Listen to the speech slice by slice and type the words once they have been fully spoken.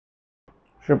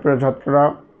সুপ্রিয় ছাত্ররা,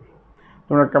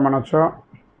 তোমরা কেমন আছো?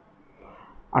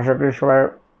 আশা করি সবাই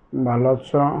ভালো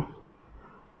আছো।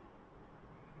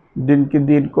 দিনকে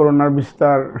দিন করোনার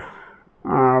বিস্তার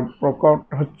প্রকট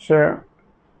হচ্ছে।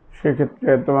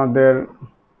 সেক্ষেত্রে তোমাদের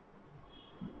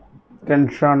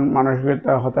টেনশন,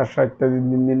 মানসিকতা, হতাশা ইত্যাদি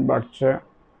দিন দিন বাড়ছে।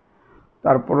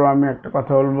 তারপরেও আমি একটা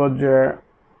কথা বলবো যে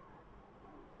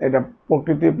এটা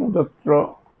প্রকৃতি প্রদত্ত,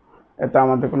 এটা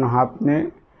আমাদের কোনো হাত নেই।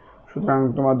 সুতরাং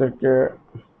তোমাদেরকে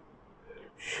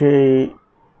সেই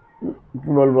কী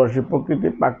বলবো, সেই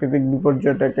প্রাকৃতিক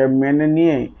বিপর্যয়টাকে মেনে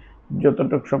নিয়েই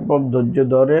যতটুকু সম্ভব ধৈর্য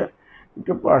ধরে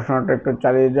একটু পড়াশোনাটা একটু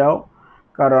চালিয়ে যাও।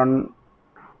 কারণ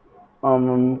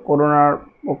করোনার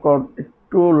প্রকোপ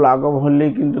একটু লাঘব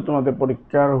হলেই কিন্তু তোমাদের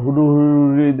পরীক্ষার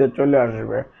হুড়ুহুড়িতে চলে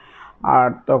আসবে। আর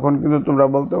তখন কিন্তু তোমরা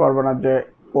বলতে পারবে না যে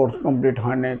কোর্স কমপ্লিট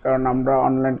হয়নি, কারণ আমরা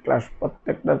অনলাইন ক্লাস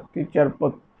প্রত্যেকটা টিচার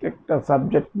প্রত্যেকটা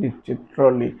সাবজেক্ট নিচ্ছি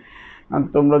থ্রোলি। আর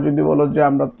তোমরা যদি বলো যে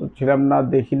আমরা তো ছিলাম না,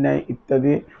 দেখি নাই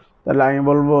ইত্যাদি, তাহলে আমি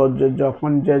বলবো যে যখন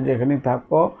যেখানেই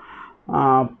থাকো,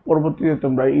 পরবর্তীতে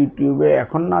তোমরা ইউটিউবে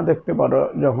এখন না দেখতে পারো,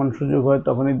 যখন সুযোগ হয়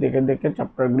তখনই দেখে দেখে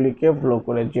চ্যাপ্টারগুলিকে ফলো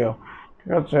করে যেও।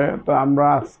 ঠিক আছে? তো আমরা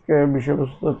আজকে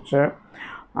বিষয়বস্তু হচ্ছে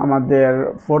আমাদের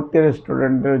ফোর্থ ইয়ার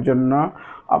স্টুডেন্টদের জন্য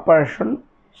অপারেশন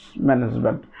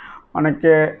ম্যানেজমেন্ট।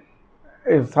 অনেকে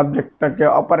এই সাবজেক্টটাকে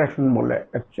অপারেশন বলে,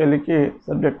 অ্যাকচুয়ালি কি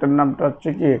সাবজেক্টের নামটা হচ্ছে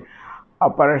কি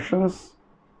অপারেশনস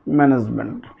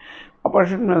ম্যানেজমেন্ট।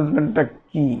 অপারেশন ম্যানেজমেন্টটা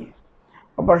কি?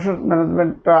 অপারেশন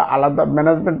ম্যানেজমেন্টটা আলাদা।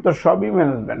 ম্যানেজমেন্ট তো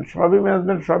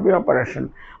সবই operation.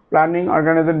 Planning,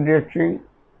 organisation, directing,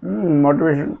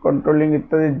 motivation, controlling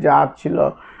ইত্যাদি যা ছিল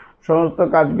সমস্ত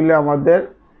কাজগুলি আমাদের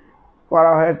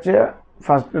করা হয়েছে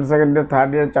first year, second year,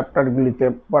 third year চ্যাপ্টারগুলিতে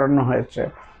পড়ানো হয়েছে।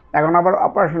 এখন আবার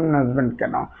অপারেশন ম্যানেজমেন্ট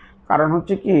কেন? কারণ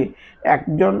হচ্ছে কি,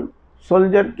 একজন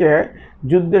সোলজারকে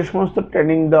যুদ্ধের সমস্ত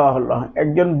ট্রেনিং দেওয়া হলো।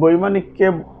 একজন বৈমানিককে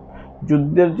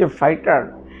যুদ্ধের যে ফাইটার,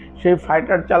 সেই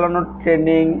ফাইটার চালানোর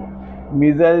ট্রেনিং,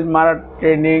 মিসাইল মারার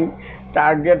ট্রেনিং,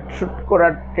 টার্গেট শ্যুট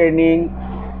করার ট্রেনিং,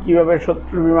 কীভাবে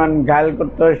শত্রু বিমান ঘায়েল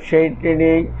করতে হয় সেই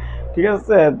ট্রেনিং, ঠিক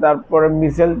আছে? তারপরে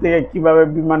মিসাইল থেকে কীভাবে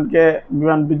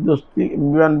বিমান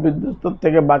বিধ্বস্ত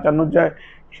থেকে বাঁচানো যায়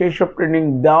সেই সব ট্রেনিং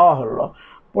দেওয়া হলো,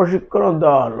 প্রশিক্ষণও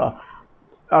দেওয়া হলো।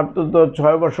 অন্তত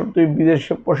 6 বছর তুমি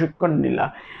বিদেশে প্রশিক্ষণ নিলা,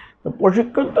 তো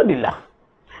প্রশিক্ষণ তো নিলা,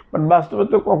 বাট বাস্তবে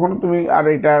তো কখনো তুমি আর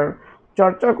এটার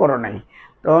চর্চা করো নাই।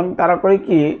 তখন তারা করে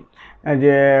কি,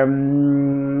 যে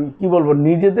কি বলবো,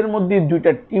 নিজেদের মধ্যে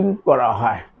দুইটা টিম করা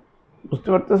হয়, বুঝতে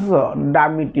পারতেছ?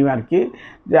 ডামি টিম আর কি,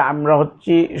 যে আমরা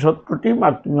হচ্ছি শত্রু টিম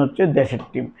আর তুমি হচ্ছে দেশের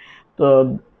টিম। তো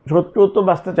শত্রু তো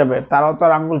বাঁচতে চাবে, তারাও তো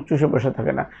আর আঙুল চুষে বসে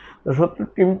থাকে না। তো শত্রুর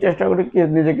টিম চেষ্টা করে কি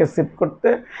নিজেকে সেভ করতে,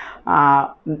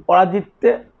 ওরা জিততে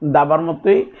দাবার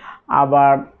মতোই,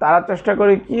 আবার তারা চেষ্টা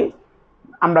করে কি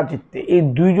আমরা জিততে। এই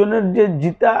দুইজনের যে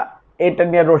জিতা, এটা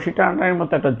নিয়ে রশি টানাটানির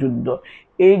মতো একটা যুদ্ধ।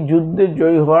 এই যুদ্ধে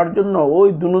জয়ী হওয়ার জন্য ওই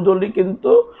দুনো দলই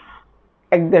কিন্তু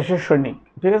এক দেশের সৈনিক,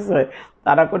 ঠিক আছে?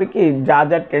 তারা করে কি যা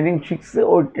যা ট্রেনিং শিখছে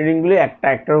ওই ট্রেনিংগুলি একটা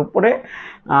একটার উপরে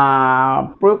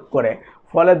প্রয়োগ করে।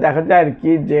 ফলে দেখা যায় আর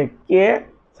কি যে কে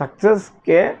সাকসেস,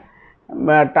 কে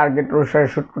টার্গেট অনুসারে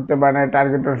শ্যুট করতে পারে না,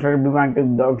 টার্গেট অনুসারে বিমানকে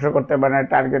ধ্বংস করতে পারে না,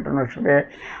 টার্গেট অনুসারে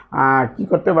কী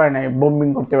করতে পারে না, বোম্বিং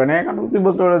করতে পারে না। এখন তুই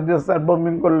বলতে পারো যে স্যার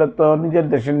বোম্বিং করলে তো নিজের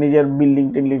দেশের নিজের বিল্ডিং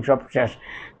টিল্ডিং সব শেষ।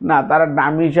 না, তারা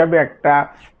দামি হিসাবে একটা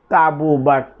তাঁবু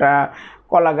বা একটা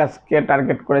কলা গাছকে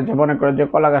টার্গেট করেছে, মনে করে যে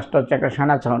কলা গাছটা হচ্ছে একটা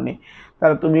সেনা ছাউনি।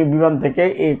 তাহলে তুমি বিমান থেকে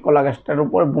এই কলা গাছটার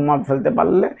উপর বোমা ফেলতে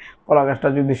পারলে, কলা গাছটা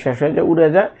যদি শেষ হয়ে যায়, উড়ে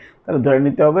যায়, তাহলে ধরে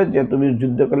নিতে হবে যে তুমি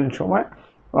যুদ্ধকালীন সময়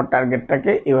তোমার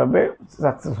টার্গেটটাকে এভাবে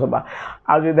সাকসেস হবা।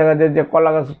 আর যদি দেখা যায় যে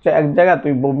কলা গাছ হচ্ছে এক জায়গায়,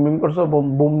 তুমি বোম্বিং করছো,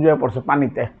 বোম দিয়ে পড়ছো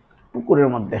পানিতে, পুকুরের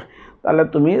মধ্যে, তাহলে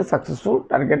তুমি সাকসেসফুল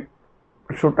টার্গেট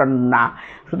শুটার না।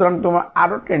 সুতরাং তোমার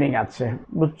আরও ট্রেনিং আছে,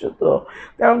 বুঝছো তো?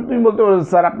 এখন তুমি বলতে পারো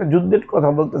স্যার আপনি যুদ্ধের কথা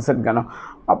বলতেছেন কেন?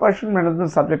 অপারেশন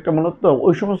ম্যানেজমেন্ট সাবজেক্টটা মূলত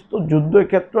ওই সমস্ত যুদ্ধের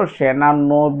ক্ষেত্র, সেনা,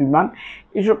 নৌ, বিমান,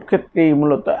 এইসব ক্ষেত্রেই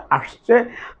মূলত আসছে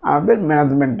আমাদের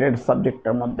ম্যানেজমেন্টের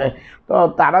সাবজেক্টের মধ্যে। তো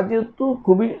তারা যেহেতু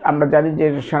খুবই, আমরা জানি যে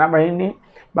সেনাবাহিনী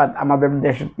বা আমাদের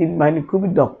দেশের 3 বাহিনী খুবই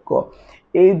দক্ষ।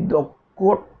 এই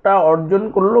দক্ষতা অর্জন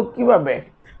করলো কিভাবে?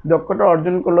 দক্ষতা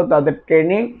অর্জন করলো তাদের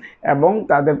ট্রেনিং এবং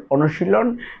তাদের অনুশীলন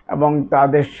এবং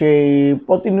তাদের সেই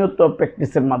প্রতিনিয়ত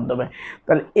প্র্যাকটিসের মাধ্যমে।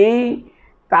 তাহলে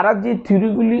তারা যে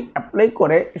থিওরিগুলি অ্যাপ্লাই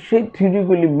করে, সেই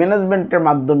থিওরিগুলি ম্যানেজমেন্টের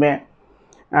মাধ্যমে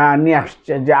নিয়ে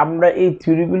আসছে, যে আমরা এই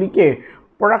থিওরিগুলিকে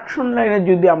প্রোডাকশন লাইনে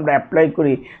যদি আমরা অ্যাপ্লাই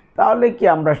করি, তাহলে কি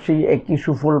আমরা সেই একই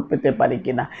সুফল পেতে পারি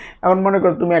কিনা। এখন মনে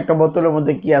করো তুমি একটা বোতলের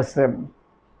মধ্যে কি আছে,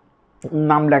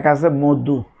 নাম লেখা আছে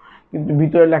মধু, কিন্তু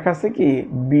ভিতরে লেখা আছে কি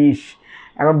বিষ।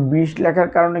 এখন বিষ লেখার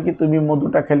কারণে কি তুমি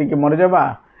মধুটা খেলে কি মরে যাবা?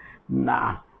 না,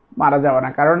 মারা যাবে না,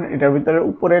 কারণ এটার ভিতরে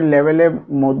উপরের লেভেলে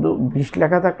মধু বিষ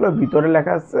লেখা থাকলেও ভিতরে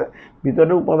লেখা আছে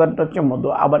ভিতরের উপাদানটা হচ্ছে মধু।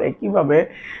 আবার একইভাবে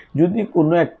যদি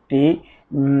কোনো একটি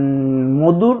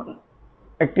মধুর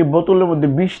একটি বোতলের মধ্যে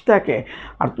বিষ থাকে,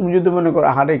 আর তুমি যদি মনে করো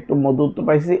আহারে একটু মধু তো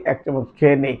পাইছি, এক চামচ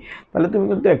খেয়ে নেই, তাহলে তুমি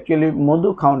কিন্তু অ্যাকচুয়ালি মধু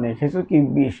খাও নেই, খেয়েছো কি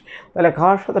বিষ। তাহলে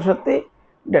খাওয়ার সাথে সাথেই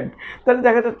ডেড। তাহলে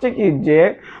দেখা যাচ্ছে কি যে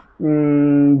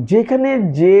যেখানে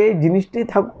যে জিনিসটি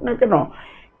থাকুক না কেন,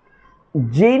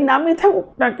 যেই নামই থাকুক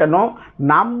না কেন,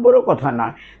 নাম বড় কথা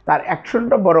নয়, তার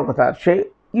অ্যাকশনটা বড় কথা, সে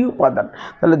কী উপাদান।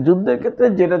 তাহলে যুদ্ধের ক্ষেত্রে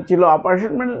যেটা ছিল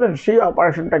অপারেশন ম্যানেজমেন্ট, সেই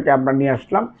অপারেশনটাকে আমরা নিয়ে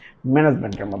আসলাম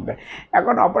ম্যানেজমেন্টের মধ্যে।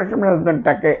 এখন অপারেশন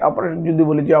ম্যানেজমেন্টটাকে অপারেশন যদি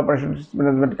বলি যে অপারেশন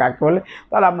ম্যানেজমেন্ট কাকে বলে,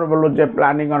 তাহলে আমরা বলবো যে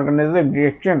planning, organisation,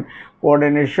 direction,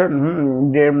 coordination,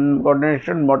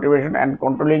 motivation and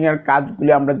কন্ট্রোলিংয়ের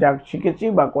কাজগুলি আমরা যা শিখেছি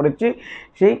বা করেছি,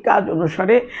 সেই কাজ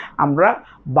অনুসারে আমরা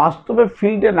বাস্তবে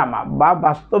ফিল্ডে নামা বা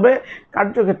বাস্তবে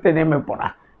কার্যক্ষেত্রে নেমে পড়া।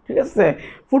 ঠিক আছে,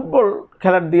 ফুটবল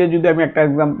খেলার দিয়ে যদি আমি একটা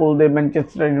এক্সাম্পল দিই,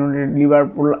 ম্যানচেস্টার ইউনাইটেড,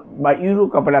 লিভারপুল বা ইউরো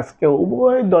কাপের আজকে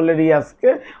উভয় দলেরই আজকে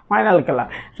ফাইনাল খেলা।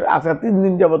 আজকে 3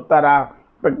 দিন যাবৎ তারা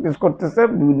প্র্যাকটিস করতেছে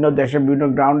বিভিন্ন দেশে বিভিন্ন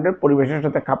গ্রাউন্ডে পরিবেশের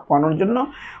সাথে খাপ খাওয়ানোর জন্য।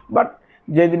 বাট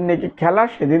যেদিন নাকি খেলা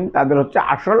সেদিন তাদের হচ্ছে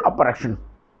আসল অপারেশন,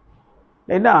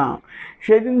 তাই না?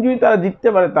 সেই দিন যদি তারা জিততে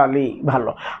পারে তাহলেই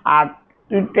ভালো। আর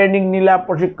তুমি ট্রেনিং নিলা,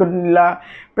 প্রশিক্ষণ নিলা,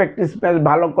 প্র্যাকটিস ম্যাচ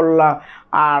ভালো করলা,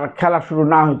 আর খেলা শুরু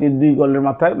না হইতে 2 গোলের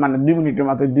মাথায়, মানে 2 মিনিটের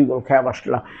মাথায় 2 গোল খেয়ে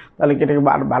বসলা, তাহলে কি এটাকে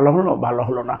ভালো হলো? ভালো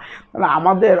হলো না। তাহলে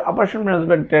আমাদের অপারেশন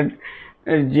ম্যানেজমেন্টের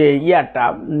যে ইয়াটা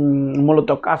মূলত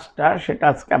কাজটা, সেটা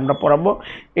আজকে আমরা পড়াবো।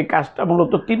 এই কাজটা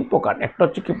মূলত 3 প্রকার। একটা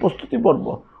হচ্ছে কি প্রস্তুতি পর্ব,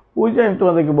 ওই যে আমি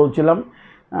তোমাদেরকে বলছিলাম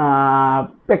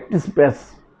practice match,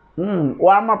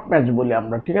 warm up match বলি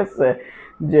আমরা। ঠিক আছে,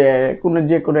 যে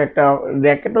কোনো একটা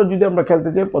র্যাকেটও যদি আমরা খেলতে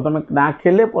চাই, প্রথমে না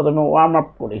খেলে প্রথমে ওয়ার্ম আপ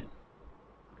করি।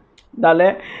 তাহলে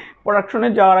প্রোডাকশনে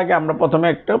যাওয়ার আগে আমরা প্রথমে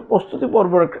একটা প্রস্তুতি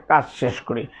পর্বের কাজ শেষ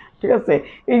করি। ঠিক আছে,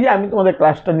 এই যে আমি তোমাদের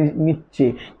ক্লাসটা নিচ্ছি,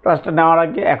 ক্লাসটা নেওয়ার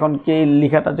আগে এখন কি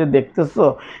লেখাটা যে দেখতেছো,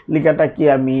 লেখাটা কি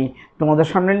আমি তোমাদের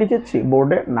সামনে লিখেছি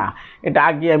বোর্ডে? না, এটা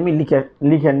আগে আমি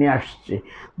লিখে নিয়ে আসছি।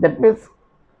 দ্যাট মিনস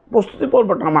প্রস্তুতি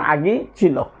পর্বটা আমার আগেই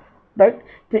ছিল, রাইট?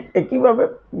 ঠিক একইভাবে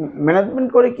ম্যানেজমেন্ট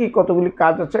করে কি কতগুলি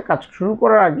কাজ আছে, কাজ শুরু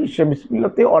করার আগে সে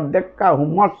বিসমিল্লাতে অর্ধেক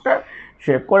হোমওয়ার্কটা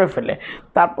সে করে ফেলে।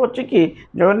 তারপর হচ্ছে কি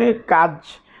যখন এই কাজ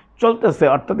চলতেছে,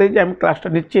 অর্থাৎ এই যে আমি ক্লাসটা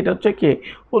নিচ্ছি, এটা হচ্ছে কি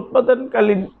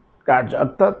উৎপাদনকালীন কাজ,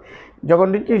 অর্থাৎ যখন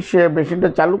দেখি সে মেশিনটা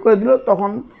চালু করে দিল,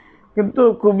 তখন কিন্তু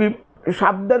খুবই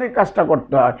সাবধানে কাজটা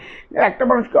করতে হয়। একটা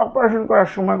মানুষকে অপারেশন করার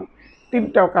সময়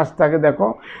 3টা কাজ থাকে, দেখো।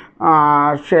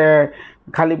 সে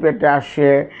খালি পেটে আসে,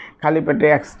 খালি পেটে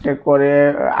এক্সরে করে,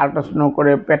 আল্ট্রাসাউন্ড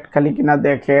করে পেট খালি কিনা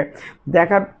দেখে,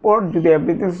 দেখার পর যদি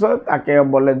এভরিথিং হয় তাকে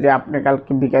বলে যে আপনি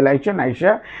কালকে বিকেলে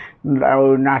আইসা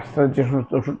ওই নার্সরা যে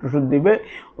সমস্ত ওষুধ টষুধ দিবে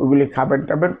ওইগুলি খাবেন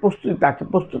টাবেন, তাকে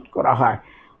প্রস্তুত করা হয়।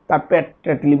 তার পেট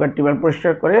লিভার টিভার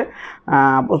পরিষ্কার করে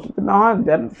প্রস্তুতি নেওয়া হয়।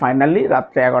 দেন ফাইনালি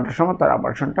রাত্রে 11টার সময় তার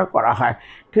অপারেশনটা করা হয়।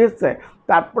 ঠিক আছে,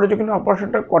 তারপরে যখন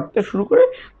অপারেশনটা করতে শুরু করে,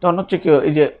 তখন হচ্ছে কি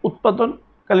এই যে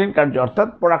উৎপাদনকালীন কার্য, অর্থাৎ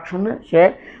প্রোডাকশনে সে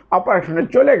অপারেশনে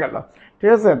চলে গেল।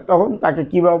 ঠিক আছে, তখন তাকে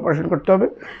কীভাবে অপারেশন করতে হবে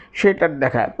সেটা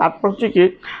দেখায়। তারপর হচ্ছে কি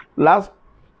লাস্ট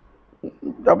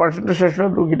অপারেশনটা শেষ হলে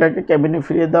রুগীটাকে ক্যাবিনে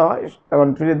ফিরিয়ে দেওয়া হয়। তখন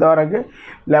ফিরিয়ে দেওয়ার আগে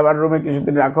লেবার রুমে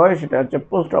কিছুদিন রাখা হয়, সেটা হচ্ছে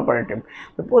পোস্ট অপারেটিভ।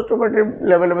 তো পোস্ট অপারেটিভ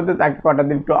লেভেলের মধ্যে তাকে কটা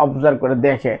দিন একটু অবজার্ভ করে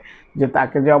দেখে যে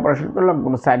তাকে যে অপারেশন করলাম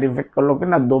কোনো সাইড ইফেক্ট করলো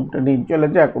কিনা, দমটা নিয়ে চলে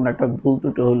যায়, কোনো একটা ভুল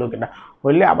ত্রুটি হইলো কিনা,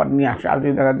 হইলে আবার নিয়ে আসে। আর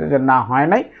যদি দেখা যায় যে না হয়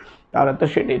নাই, তাহলে তো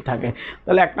সেটাই থাকে।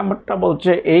 তাহলে 1 নম্বরটা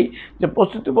বলছে এই যে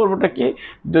প্রস্তুতি পর্বটা কি,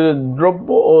 দ্রব্য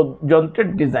ও যন্ত্রের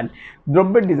ডিজাইন।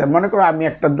 দ্রব্যের ডিজাইন, মনে করো আমি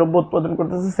একটা দ্রব্য উৎপাদন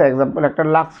করতেছি, সে এক্সাম্পল একটা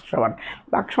লাক্স সাবান।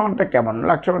 লাক্স সাবানটা কেমন?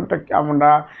 লাক্স সাবানটা আমরা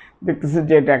দেখতেছি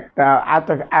যে এটা একটা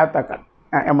আয়তাকার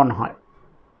এমন হয়।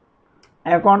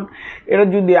 এখন এটা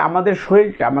যদি আমাদের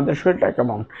শরীরটা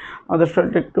কেমন, আমাদের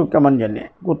শরীরটা একটু কেমন জানি,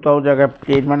 কোথাও জায়গায়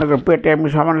পেট, মনে করো পেটে আমি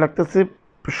সাবান লাগতেছি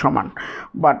সমান,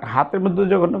 বাট হাতের মধ্যে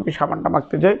যখন আমি সাবানটা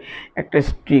মাখতে যাই, একটা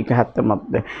স্টিক হাতের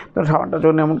মধ্যে, তো সাবানটা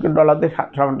যখন এমনকি ডলা দিয়ে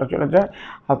সাবানটা চলে যায়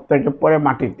হাত থেকে পরে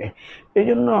মাটিতে। এই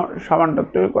জন্য সাবানটা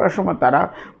তৈরি করার সময় তারা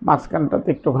মাঝখানটাতে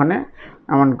একটুখানি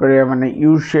এমন করে মানে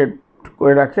ইউ শেপ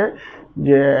করে রাখে,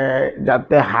 যে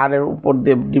যাতে হাড়ের উপর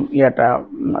দিয়ে ইয়াটা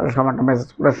সাবানটা ম্যাসেজ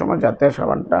করার সময় যাতে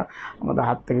সাবানটা আমাদের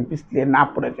হাত থেকে পিছলিয়ে না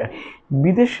পড়ে যায়।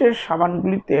 বিদেশের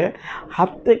সাবানগুলিতে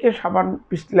হাত থেকে সাবান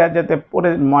পিছলে যাতে পড়ে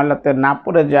ময়লাতে না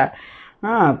পড়ে যায়,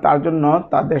 তার জন্য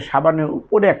তাদের সাবানের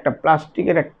উপরে একটা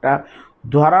প্লাস্টিকের একটা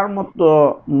ধরার মতো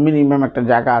মিনিমাম একটা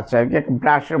জায়গা আছে আর কি, একটা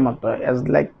ব্রাশের মতো, অ্যাজ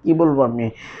লাইক কী বলবো আমি,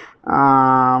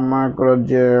 মনে করো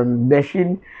যে বেসিন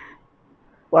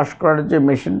ওয়াশ করার যে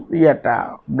মেশিন ইয়াটা,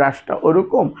 ব্রাশটা,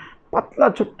 ওরকম পাতলা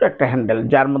ছোট্ট একটা হ্যান্ডেল,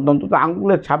 যার মধ্যে অন্তত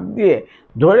আঙুলের ছাপ দিয়ে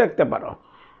ধরে রাখতে পারো।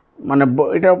 মানে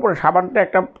এটার উপরে সাবানটা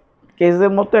একটা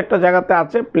কেজের মতো একটা জায়গাতে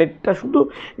আছে, প্লেটটা শুধু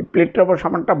এই প্লেটটার উপর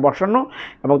সাবানটা বসানো,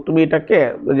 এবং তুমি এটাকে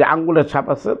যে আঙ্গুলের ছাপ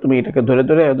আছে তুমি এটাকে ধরে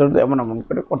ধরে ধরে এমন এমন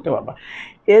করে করতে পারবা।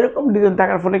 এরকম ডিজাইন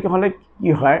থাকার ফলে কি হলে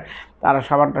কি হয়, তারা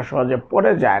সাবানটা সহজে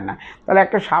পড়ে যায় না। তাহলে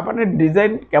একটা সাবানের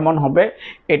ডিজাইন কেমন হবে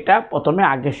এটা প্রথমে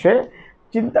আগে সে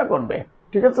চিন্তা করবে,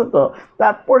 ঠিক আছে? তো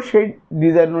তারপর সেই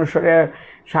ডিজাইন অনুসারে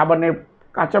সাবানের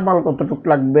কাঁচামাল কতটুকু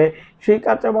লাগবে, সেই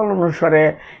কাঁচামাল অনুসারে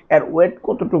এর ওয়েট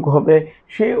কতটুকু হবে,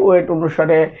 সেই ওয়েট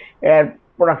অনুসারে এর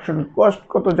প্রোডাকশন কস্ট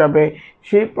কত যাবে,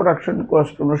 সেই প্রোডাকশন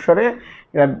কস্ট অনুসারে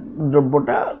এর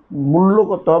দ্রব্যটা মূল্য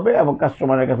কত হবে, এবং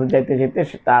কাস্টমারের কাছে যাইতে যাইতে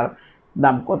সে তার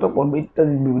দাম কত কমবে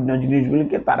ইত্যাদি বিভিন্ন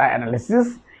জিনিসগুলিকে তারা অ্যানালিসিস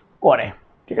করে,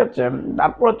 ঠিক আছে?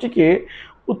 তারপর হচ্ছে কি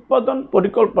উৎপাদন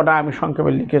পরিকল্পনা, আমি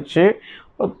সংক্ষেপে লিখেছি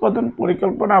উৎপাদন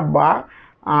পরিকল্পনা বা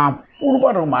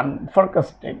পূর্বানুমান,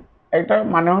 ফরকাস্টিং। এটা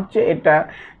মানে হচ্ছে এটা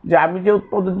যে আমি যে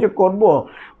উৎপাদন যে করবো,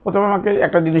 প্রথমে আমাকে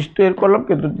একটা জিনিস তৈরি করলাম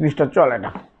কিন্তু জিনিসটা চলে না,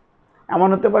 এমন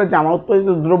হতে পারে যে আমার উৎপাদিত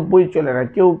দ্রব্যই চলে না,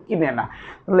 কেউ কিনে না।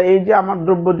 তাহলে এই যে আমার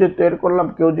দ্রব্য যে তৈরি করলাম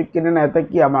কেউ যে কিনে না, এতে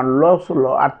কি আমার লস হলো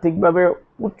আর্থিকভাবে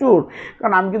প্রচুর।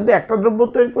 কারণ আমি কিন্তু একটা দ্রব্য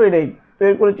তৈরি করি নাই,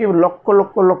 তৈরি করেছি লক্ষ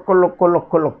লক্ষ লক্ষ লক্ষ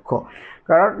লক্ষ লক্ষ।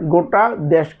 কারণ গোটা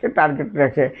দেশকে টার্গেট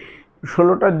রেখে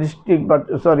 16টা ডিস্ট্রিক্ট বা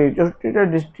 64টা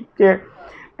ডিস্ট্রিক্টকে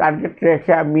টার্গেট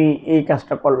রেখে আমি এই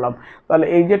কাজটা করলাম। তাহলে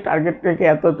এই যে টার্গেট রেখে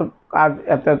এত এত কাজ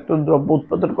এত এত দ্রব্য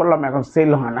উৎপাদন করলাম, এখন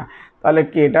সেল হয় না, তাহলে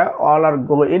কি এটা all R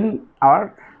go in our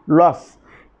loss.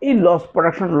 এই লস,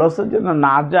 প্রোডাকশন লসের জন্য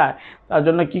না যায় তার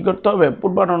জন্য কি করতে হবে,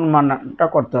 পূর্বানুমানটা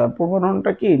করতে হবে।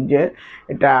 পূর্বানুমানটা কি, যে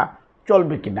এটা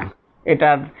চলবে কিনা।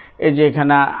 এটার এই যে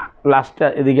এখানে লাস্টটা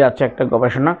এদিকে আছে একটা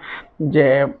গবেষণা, যে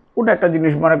কোনো একটা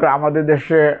জিনিস মনে করো আমাদের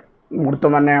দেশে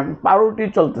বর্তমানে পাউরুটি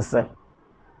চলতেছে।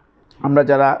 আমরা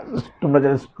যারা তোমরা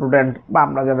যারা স্টুডেন্ট বা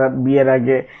আমরা যারা বিয়ের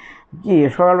আগে কি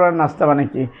সকালবেলা নাস্তা মানে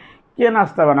কি, কে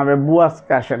নাস্তা বানাবে, বুয়া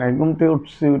আজকে আসে নাই, ঘুম থেকে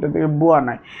উঠছি ওইটা থেকে বুয়া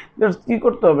নাই, কী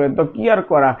করতে হবে, তো কী আর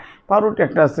করা, পাউরুটি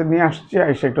একটা আছে নিয়ে আসছে,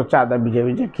 এসে একটু চাঁদা ভিজে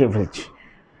ভিজে খেয়ে ফেলছি।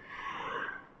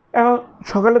 এখন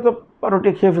সকালে তো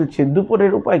পাউরুটি খেয়ে ফেলছি,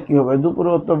 দুপুরের উপায় কী হবে,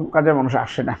 দুপুরেও তো কাজের মানুষ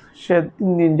আসে না, সে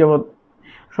 3 দিন যাবৎ,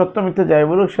 সত্য মিথ্যে যাই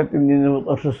বলুক, সে 3 দিন যাবৎ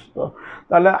অসুস্থ।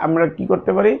 তাহলে আমরা কি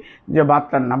করতে পারি, যে ভাত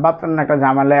রান্না একটা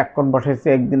ঝামেলা, এখন বসাইছে,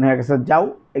 একদিন হয়ে গেছে, যাও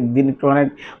একদিন একটু অনেক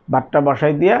ভাতটা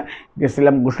বসাই দিয়া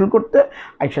গেছিলাম গোসল করতে,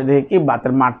 একসাথে দেখে কি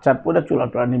ভাতের মাঠ চার পরে চুলা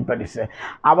টুলা নিপা দিছে।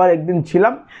 আবার একদিন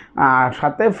ছিলাম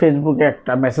সাথে ফেসবুকে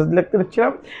একটা মেসেজ লিখতে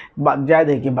ছিলাম, যাই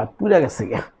দেখি ভাত পুড়ে গেছে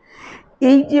গিয়া।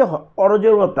 এই যে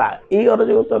অরাজকতা, এই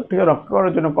অরাজকতা থেকে রক্ষা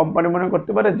করার জন্য কোম্পানি মনে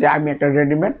করতে পারে যে আমি একটা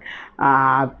রেডিমেড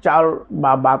চাল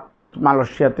বা ভাত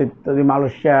মালয়েশিয়াতে ইত্যাদি,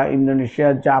 মালয়েশিয়া, ইন্দোনেশিয়া,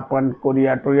 জাপান,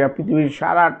 কোরিয়া টোরিয়া, পৃথিবীর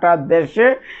সারাটা দেশে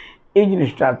এই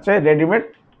জিনিসটা আছে রেডিমেড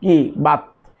কি ভাত।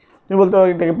 তুমি বলতে পারো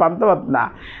এটাকে পান্তা ভাত না,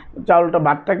 চাউলটা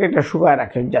ভাতটাকে এটা শুকায়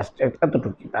রাখে, জাস্ট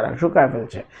এতটুকু তারা শুকায়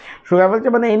ফেলছে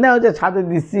মানে এই না যে ছাদে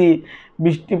দিচ্ছি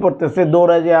বৃষ্টি পড়তেছে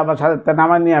দৌড়ে যে আবার ছাদের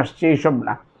নামায় নিয়ে আসছে, এইসব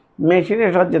না,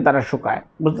 মেশিনের সাহায্যে তারা শুকায়,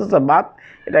 বুঝতেছো? ভাত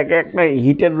এটাকে একটা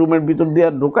হিটের রুমের ভিতর দিয়ে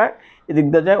ঢুকায়, এদিক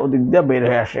দিয়ে যায় ওদিক দিয়ে বের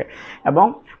হয়ে আসে, এবং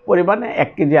পরিমাণে 1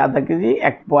 কেজি, আধা কেজি,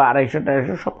 1 পোয়া,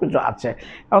 250-250 সব কিছু আছে।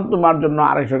 এখন তোমার জন্য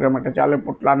 250 গ্রাম একটা চালের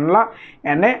পোটলা আনলা,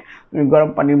 এনে তুমি গরম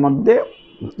পানির মধ্যে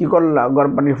কী করলা,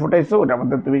 গরম পানি ফুটাইছো, ওটার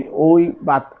মধ্যে তুমি ওই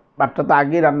ভাতটা তো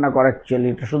আগেই রান্না করা অ্যাকচুয়ালি,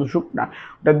 এটা শুধু শুকনা,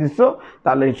 ওটা দিছো,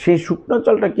 তাহলে সেই শুকনো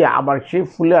চালটা কি আবার সেই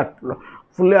ফুলে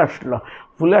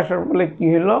আসার ফলে কী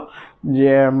হলো,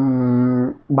 যে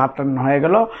ভাত রান্না হয়ে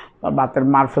গেল, ভাতের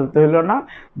মার ফেলতে হলো না,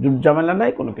 জুট ঝামেলা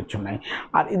নাই, কোনো কিছু নাই।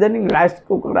 আর ইদানিং রাইস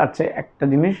কুকার আছে একটা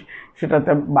জিনিস,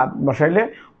 সেটাতে ভাত বসাইলে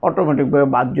অটোমেটিকভাবে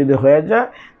ভাত যদি হয়ে যায়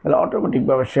তাহলে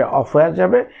অটোমেটিকভাবে সে অফ হয়ে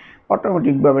যাবে,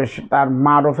 অটোমেটিকভাবে তার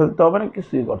মারও ফেলতে হবে না,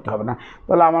 কিছুই করতে হবে না।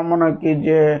 তাহলে আমার মনে হয় কি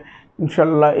যে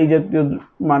ইনশাল্লাহ এই জাতীয়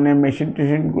মানে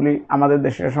মেশিনগুলি আমাদের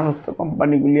দেশের সমস্ত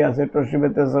কোম্পানিগুলি আছে,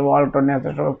 টোশিবাতে আছে, ওয়ালটনে আছে,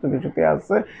 সমস্ত কিছুতে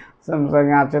আছে,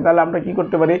 স্যামসাংয়ে আছে। তাহলে আমরা কি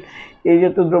করতে পারি, এই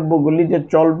জাতীয় দ্রব্যগুলি যে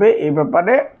চলবে এই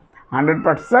ব্যাপারে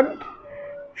 100%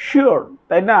 শিওর,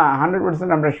 তাই না? 100%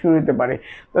 আমরা শিওর হতে পারি।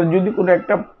 তাহলে যদি কোনো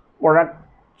একটা প্রোডাক্ট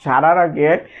ছাড়ার আগে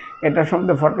এটার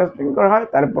সম্বন্ধে ফরকাস্টিং করা হয়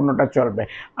তাহলে পণ্যটা চলবে।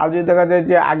 আর যদি দেখা যায়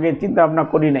যে আগে চিন্তা ভাবনা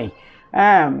করি নাই,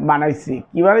 বানাইছি,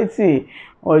 কী বানাইছি,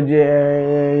 ওই যে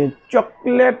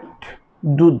চকলেট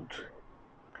দুধ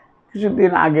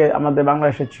কিছুদিন আগে আমাদের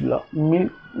বাংলাদেশে ছিল,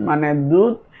 মিল্ক মানে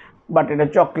দুধ, বাট এটা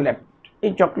চকলেট।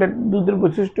 এই চকলেট দুধের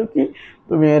বৈশিষ্ট্য কি,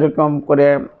 তুমি এরকম করে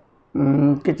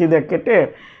কেচি দিয়ে কেটে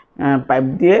পাইপ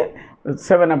দিয়ে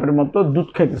 7 আপের মতো দুধ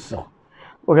খাইতেছ,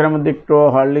 ওখানের মধ্যে একটু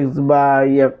হরলিক্স বা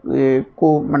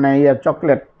মানে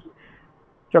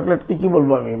চকলেট কি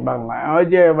বলবো আমি বাংলায়, ওই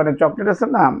যে মানে চকলেট আছে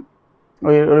না,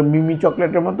 ওই মিমি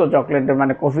চকলেটের মতো, চকলেটের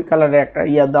মানে কফি কালারের একটা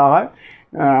দেওয়া হয়,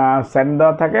 স্যান্ড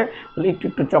দেওয়া থাকে, একটু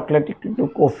একটু চকলেট, একটু একটু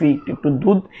কফি, একটু একটু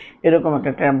দুধ, এরকম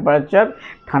একটা টেম্পারেচার,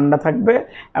 ঠান্ডা থাকবে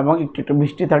এবং একটু একটু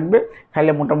মিষ্টি থাকবে।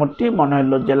 খাইলে মোটামুটি মনে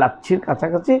হলো যে লাচ্ছির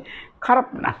কাছাকাছি, খারাপ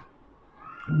না।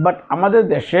 বাট আমাদের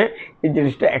দেশে এই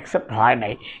জিনিসটা অ্যাকসেপ্ট হয়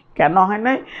নাই। কেন হয়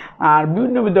নাই? আর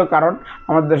বিভিন্ন কারণ।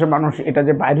 আমাদের দেশের মানুষ এটা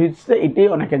যে বাইর হচ্ছে এটাই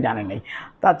অনেকে জানে নাই,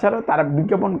 তাছাড়া তারা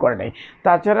বিজ্ঞাপন করে নাই,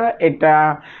 তাছাড়া এটা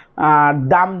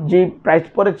দাম যে প্রাইস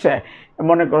পড়েছে,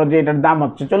 মনে করো যে এটার দাম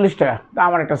হচ্ছে 40 টাকা, তা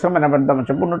আমার একটা 7 আপের দাম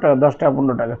হচ্ছে 15 টাকা, 10 টাকা,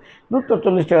 15 টাকা, তো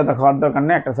 40 টাকা খাওয়ার দরকার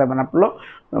নেই। একটা 7 আপ লো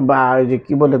বা ওই যে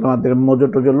কী বলে তোমাদের মোজো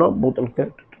টোজো লো, বোতল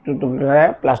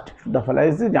প্লাস্টিক সুদ্ধা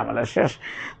ফেলাইছি, ঝামেলা শেষ,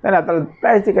 তাই না? তাহলে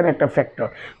প্রাইস এখানে একটা ফ্যাক্টর।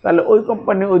 তাহলে ওই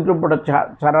কোম্পানি ওই দ্রব্যটা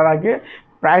ছাড়ার আগে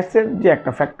প্রাইসের যে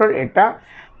একটা ফ্যাক্টর, এটা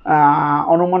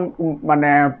অনুমান মানে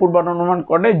পূর্বানুমান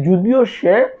করে, যদিও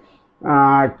সে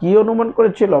কি অনুমান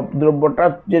করেছিল দ্রব্যটা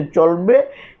যে চলবে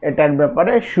এটার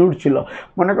ব্যাপারে শিওর ছিল।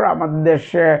 মনে করো আমাদের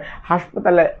দেশে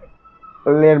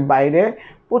হাসপাতালের বাইরে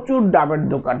প্রচুর ডাবের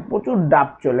দোকান, প্রচুর ডাব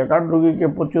চলে, কারণ রুগীকে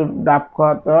প্রচুর ডাব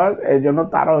খাওয়াতে হয়, এই জন্য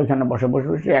তারা ওইখানে বসে বসে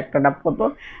বসে একটা ডাব কত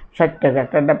 60 টাকা,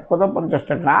 একটা ডাব কত 50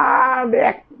 টাকা, আর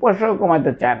 1 পয়সাও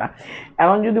কমাইতে চায় না।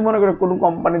 এখন যদি মনে করে কোনো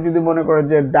কোম্পানি যদি মনে করে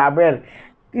যে ডাবের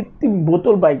কৃত্রিম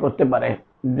বোতল বাই করতে পারে,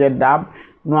 যে ডাব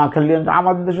নোয়াখালী অঞ্চল,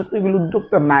 আমাদের দেশে তো এগুলো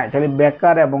উদ্যোক্তা নাই, খালি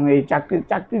বেকার এবং এই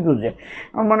চাকরি খুঁজে।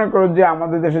 আমার মনে করো যে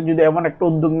আমাদের দেশে যদি এমন একটা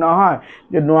উদ্যোগ নেওয়া হয়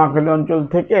যে নোয়াখালী অঞ্চল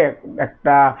থেকে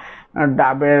একটা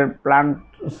ডাবের প্লান্ট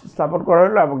স্থাপন করা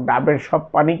হলো এবং ডাবের সব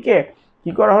পানিকে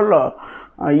কী করা হলো,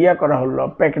 করা হলো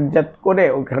প্যাকেটজাত করে,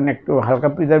 ওখানে একটু হালকা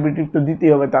প্রিজারভেটিভ তো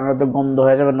দিতেই হবে, তার মধ্যে গন্ধ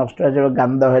হয়ে যাবে, নষ্ট হয়ে যাবে,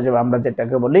 গান্দা হয়ে যাবে আমরা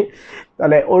যেটাকে বলি,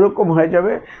 তাহলে ওরকম হয়ে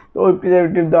যাবে। তো ওই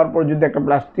প্রিজারভেটিভ দেওয়ার পর যদি একটা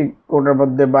প্লাস্টিক কোটের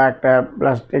মধ্যে বা একটা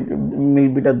প্লাস্টিক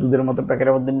মিল্কবিটার দুধের মতো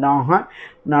প্যাকেটের মধ্যে নেওয়া হয়,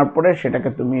 নেওয়ার পরে সেটাকে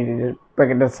তুমি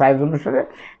প্যাকেটের সাইজ অনুসারে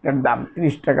এটার দাম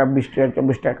 30 টাকা, 20 টাকা,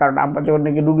 24 টাকা। কারণ আমরা যখন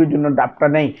নাকি রুগীর জন্য ডাবটা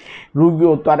নেই,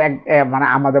 রুগীও তো আর মানে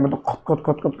আমাদের মতো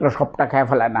খতখত করে সবটা খেয়ে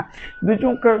ফেলায় না, 2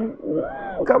 চুমুক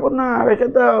খাবো না রেখে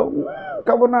দাও,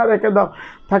 খাবো না রেখে দাও,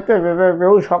 থাকতে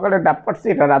ওই সকালে ডাব পাচ্ছি,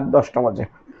 এটা রাত 10টা বাজে,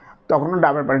 তখনও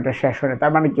ডাবের পানিটা শেষ হয় না।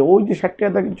 তার মানে কি ওই যে 60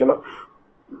 টাকা কিনছিল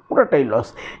পুরোটাই লস।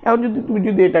 এখন যদি তুমি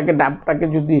এটাকে ডাবটাকে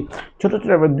যদি ছোটো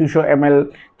ছোটো 200 ml,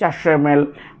 400 ml,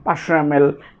 500 ml,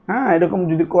 হ্যাঁ এরকম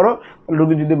যদি করো,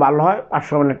 রুগী যদি ভালো হয়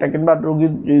 500 ml কিনবা,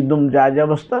 রুগীর একদম যা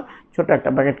অবস্থা, ছোটো একটা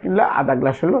প্যাকেট কিনলে আধা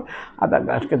গ্লাস হলো, আধা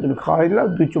গ্লাসকে তুমি খাওয়াই দিলা,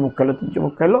 2 চুমুক খেলো, 3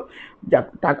 চুমুক খেলো, যাক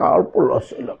টাকা অল্প লস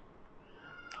হলো,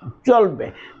 চলবে।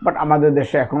 বাট আমাদের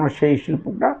দেশে এখনও সেই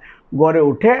শিল্পটা গড়ে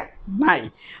ওঠে নাই।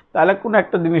 তাহলে কোনো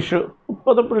একটা জিনিস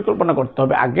উৎপাদন পরিকল্পনা করতে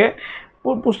হবে আগে,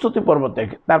 প্রস্তুতি পর্ব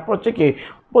থেকে। তারপর হচ্ছে কি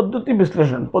পদ্ধতি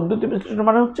বিশ্লেষণ। পদ্ধতি বিশ্লেষণ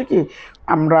মানে হচ্ছে কি,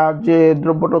 আমরা যে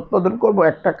দ্রব্যটা উৎপাদন করব,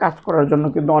 একটা কাজ করার জন্য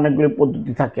কিন্তু অনেকগুলি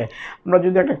পদ্ধতি থাকে। আমরা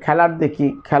যদি একটা খেলার দেখি,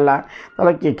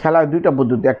 তাহলে কি খেলার 2টা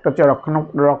পদ্ধতি, একটা হচ্ছে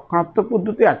রক্ষণাত্মক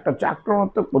পদ্ধতি, একটা হচ্ছে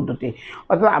আক্রমণাত্মক পদ্ধতি।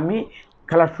 অর্থাৎ আমি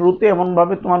খেলার শুরুতে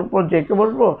এমনভাবে তোমার উপর জেঁকে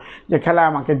বসবো যে খেলা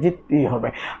আমাকে জিততেই হবে।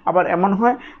 আবার এমন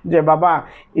হয় যে বাবা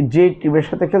যে টিমের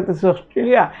সাথে খেলতেছে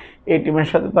অস্ট্রেলিয়া, এই টিমের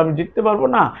সাথে তো আমি জিততে পারবো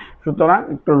না, সুতরাং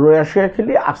একটু রোয়া শুয়ে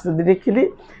খেলি, আস্তে ধীরে খেলি,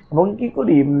 এবং কী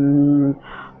করি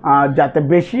যাতে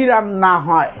বেশি রান না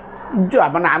হয়,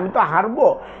 মানে আমি তো হারবো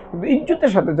কিন্তু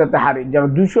ইজ্জতের সাথে যাতে হারি, যেন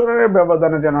 200 রানের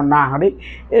ব্যবধানে যেন না হারি,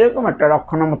 এরকম একটা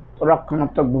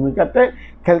রক্ষণাত্মক ভূমিকাতে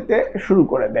খেলতে শুরু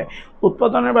করে দেয়।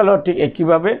 উৎপাদনের বেলাও ঠিক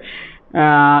একইভাবে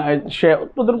সে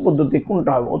উৎপাদন পদ্ধতি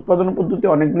কোনটা হবে, উৎপাদন পদ্ধতি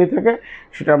অনেকগুলি থাকে,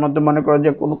 সেটার মধ্যে মনে করো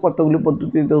যে কতগুলি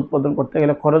পদ্ধতিতে উৎপাদন করতে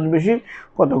গেলে খরচ বেশি,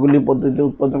 কতগুলি পদ্ধতিতে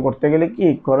উৎপাদন করতে গেলে কি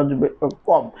খরচ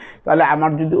কম। তাহলে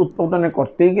আমার যদি উৎপাদনে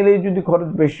করতেই গেলেই যদি খরচ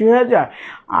বেশি হয়ে যায়,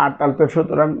 আর তাহলে তো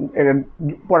সুতরাং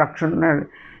প্রোডাকশনের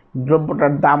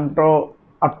দ্রব্যটার দামটাও,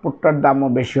 আউটপুটটার দামও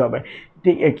বেশি হবে।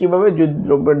 ঠিক একইভাবে যদি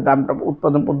দ্রব্যের দামটা,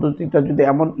 উৎপাদন পদ্ধতিটা যদি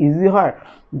এমন ইজি হয়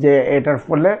যে এটার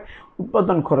ফলে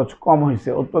উৎপাদন খরচ কম হয়েছে,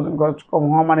 উৎপাদন খরচ কম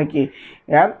হওয়া মানে কি,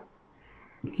 এর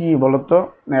কি বলতো,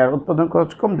 এর উৎপাদন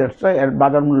খরচ কম, দ্যাটস এর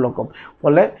বাজার মূল্য কম,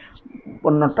 ফলে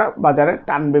পণ্যটা বাজারে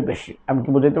টানবে বেশি। আমি কি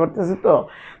বুঝাইতে পারতেছি? তো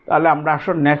তাহলে আমরা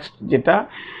আসলে নেক্সট যেটা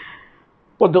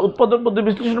উৎপাদন পদ্ধতি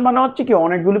বিশ্লেষণ মানে হচ্ছে কি,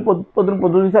 অনেকগুলি উৎপাদন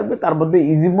পদ্ধতি থাকবে, তার মধ্যে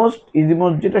ইজিমোস্ট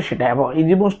যেটা সেটা, এবং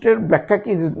ইজিমোস্টের ব্যাখ্যা কি,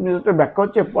 ইজিমোস্টের ব্যাখ্যা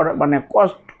হচ্ছে মানে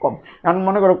কস্ট কম। এখন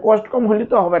মনে করো কস্ট কম হলে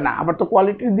তো হবে না, আবার তো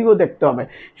কোয়ালিটির দিকেও দেখতে হবে।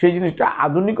 সেই জিনিসটা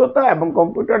আধুনিকতা এবং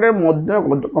কম্পিউটারের মধ্যে,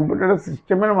 কম্পিউটারের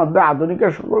সিস্টেমের মধ্যে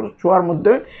আধুনিকের সকল ছোঁয়ার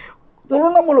মধ্যে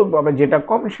তুলনামূলকভাবে যেটা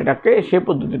কম সেটাকে, সেই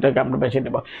পদ্ধতিটাকে আমরা বেছে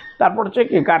নেব। তারপর হচ্ছে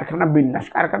কি কারখানা বিন্যাস।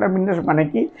 কারখানা বিন্যাস মানে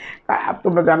কি,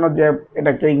 তোমরা জানো যে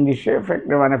এটাকে ইংলিশে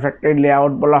ফ্যাক্টরি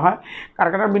লেআউট বলা হয়।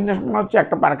 কারখানার বিন্যাস মানে হচ্ছে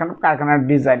একটা কারখানার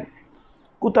ডিজাইন,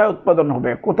 কোথায় উৎপাদন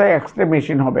হবে, কোথায় এক্সরে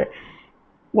মেশিন হবে,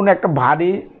 কোনো একটা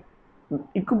ভারী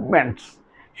ইকুইপমেন্টস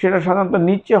সেটা সাধারণত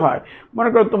নিচে হয়। মনে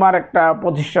করো তোমার একটা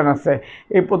প্রতিষ্ঠান আছে,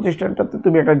 এই প্রতিষ্ঠানটাতে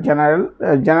তুমি একটা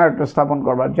জেনারেটর স্থাপন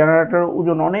করবা। জেনারেটরের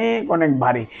ওজন অনেক অনেক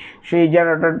ভারী। সেই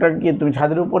জেনারেটরটা কি তুমি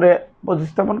ছাদের উপরে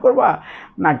প্রতিস্থাপন করবা,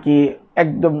 নাকি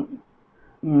একদম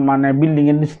মানে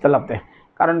বিল্ডিংয়ের নিচতলাতে?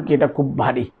 কারণ কি এটা খুব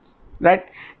ভারী, রাইট?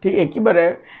 ঠিক একেবারে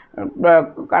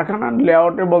কারখানার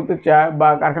লেআউটে বলতে চায় বা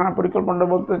কারখানার পরিকল্পনা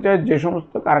বলতে চায়, যে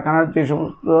সমস্ত কারখানার যে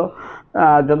সমস্ত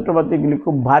যন্ত্রপাতিগুলি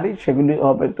খুব ভারী সেগুলি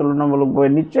হবে তুলনামূলকভাবে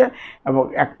নিচে, এবং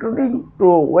অ্যাকর্ডিং টু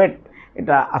ওয়েট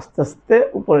এটা আস্তে আস্তে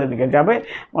উপরের দিকে যাবে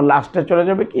এবং লাস্টে চলে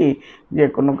যাবে কি, যে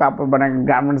কোনো কাপড় মানে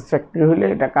গার্মেন্টস ফ্যাক্টরি হলে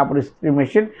এটা কাপড় ইস্ত্রি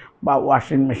মেশিন বা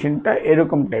ওয়াশিং মেশিনটা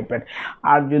এরকম টাইপের।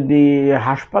 আর যদি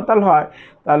হাসপাতাল হয়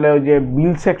তাহলে ওই যে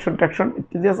বিল সেকশন টেকশন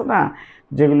ইত্যাদি আছে না,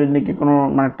 যেগুলি নাকি কোনো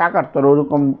মানে টাকার তোর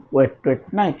ওরকম ওয়েট টোয়েট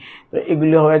নাই, তো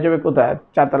এগুলি হয়ে যাবে কোথায়,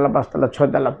 4তলা 5তলা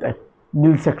 6তলাতে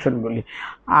বিল সেকশনগুলি।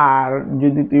 আর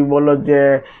যদি তুমি বলো যে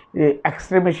এক্স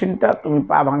রে মেশিনটা তুমি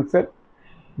পা ভাঙছে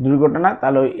দুর্ঘটনা,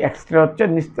 তাহলে ওই এক্স রে হচ্ছে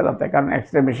নিচতলাতে, কারণ এক্স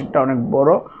রে মেশিনটা অনেক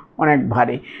বড় অনেক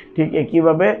ভারী। ঠিক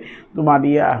একইভাবে তোমার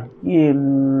কি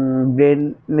ব্রেন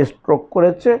স্ট্রোক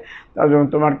করেছে, তার জন্য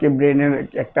তোমার কি ব্রেনের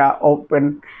একটা ওপেন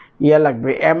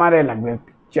লাগবে, এমআরআই লাগবে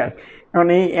পিকচার। এখন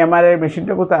এই এমআরআই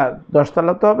মেশিনটা কোথায়,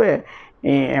 10তলাতে হবে,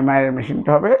 এই এমআরআই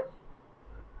মেশিনটা হবে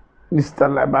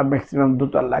নিচতলায় বা ম্যাক্সিমাম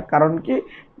 2তলায়। কারণ কি,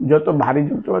 যত ভারী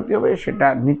যন্ত্রপাতি হবে সেটা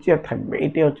নিচে থাকবে,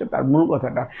 এটাই হচ্ছে তার মূল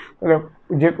কথাটা। তাহলে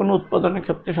যে কোনো উৎপাদনের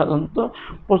ক্ষেত্রে সাধারণত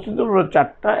প্রস্তুতি হলো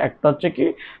 4টা। একটা হচ্ছে কি,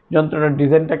 যন্ত্রটার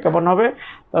ডিজাইনটা কেমন হবে,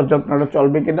 তার যন্ত্রটা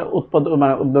চলবে কিনা,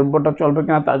 মানে দ্রব্যটা চলবে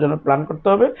কিনা তার জন্য প্ল্যান করতে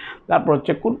হবে। তারপর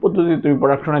হচ্ছে কোন পদ্ধতি তুমি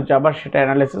প্রোডাকশনে যাবা সেটা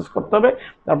অ্যানালাইসিস করতে হবে।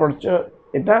 তারপর হচ্ছে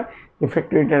এটা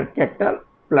ফ্যাক্টরিটাকে একটা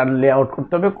প্ল্যান লেআউট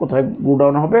করতে হবে, কোথায়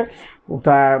গোডাউন হবে,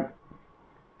 কোথায়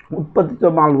উৎপাদিত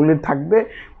মালগুলি থাকবে,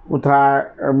 কোথায়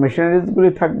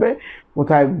মেশিনারিজগুলি থাকবে,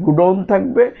 কোথায় গুডাউন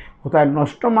থাকবে, কোথায়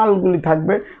নষ্ট মালগুলি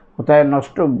থাকবে, কোথায়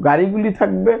নষ্ট গাড়িগুলি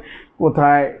থাকবে,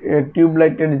 কোথায়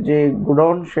টিউবলাইটের যে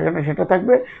গুডাউন সেখানে সেটা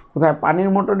থাকবে, কোথায় পানির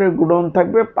মোটরের গুডাউন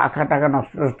থাকবে, পাখা টাকা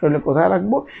নষ্ট হলে কোথায়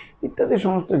রাখবো, ইত্যাদি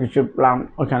সমস্ত কিছু প্ল্যান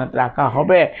ওখানে রাখা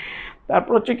হবে।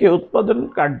 তারপর হচ্ছে কি, উৎপাদন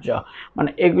কার্য, মানে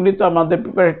এগুলি তো আমাদের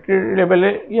প্রিপারেটরি লেভেলে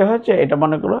হয়েছে। এটা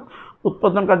মনে করো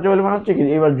উৎপাদন কার্য বলে মানে হচ্ছে কি,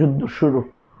 এবার যুদ্ধ শুরু,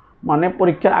 মানে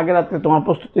পরীক্ষার আগের রাত্রে তোমার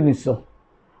প্রস্তুতি নিচ্ছ,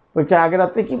 পরীক্ষার আগের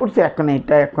রাত্রে কী করছি, এখন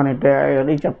এটা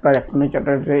এই চ্যাপ্টার, এখন এই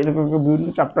চ্যাপ্টার, এরকম বিভিন্ন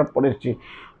চ্যাপ্টার পড়েছি।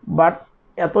 বাট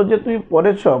এত যে তুমি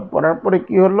পড়েছ, পড়ার পরে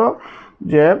কি হলো,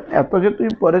 যে এত যে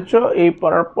তুমি পড়েছ, এই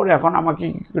পড়ার পরে এখন আমাকে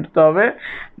কী করতে হবে,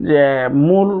 যে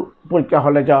মূল পরীক্ষা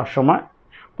হলে যাওয়ার সময়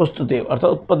প্রস্তুতি, অর্থাৎ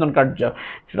উৎপাদন কার্য,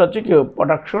 সেটা হচ্ছে কি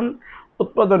প্রোডাকশন,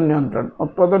 উৎপাদন নিয়ন্ত্রণ।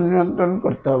 উৎপাদন নিয়ন্ত্রণ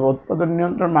করতে হবে। উৎপাদন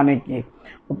নিয়ন্ত্রণ মানে কি,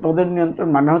 উৎপাদন নিয়ন্ত্রণ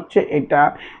মানে হচ্ছে এটা,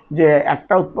 যে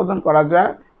একটা উৎপাদন করা যায়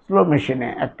স্লো মেশিনে,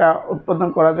 একটা উৎপাদন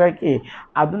করা যায় কি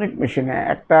আধুনিক মেশিনে,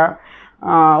 একটা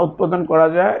উৎপাদন করা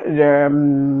যায় যে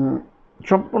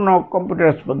সম্পূর্ণ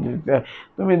কম্পিউটারাইজ পদ্ধতিতে।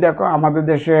 তুমি দেখো আমাদের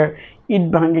দেশে ইট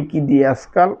ভাঙে কি দিয়ে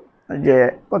আজকাল, যে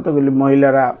কতগুলি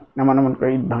মহিলারা এমন এমন করে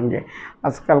ইট ভাঙে।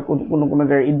 আজকাল কোনো কোনো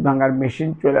জায়গায় ইট ভাঙার মেশিন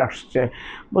চলে আসছে,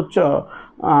 বুঝছো।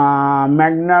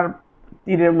 মেঘনার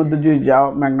তীরের মধ্যে যদি যাও,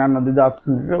 মেঘনা নদী দাওয়াত,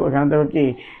 ওখানে দেখো কি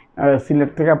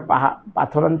সিলেট থেকে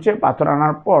পাথর আনছে, পাথর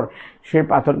আনার পর সেই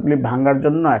পাথরগুলি ভাঙার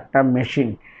জন্য একটা মেশিন,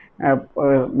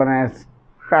 মানে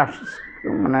ক্রাশ,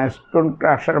 মানে স্টোন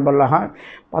ক্রাশার বলা হয়।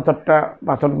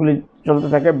 পাথরগুলি চলতে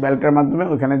থাকে বেল্টের মাধ্যমে,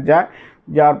 ওখানে যায়,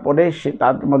 যাওয়ার পরে সে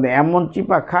তার মধ্যে এমন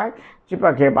চিপা খায়, চিপা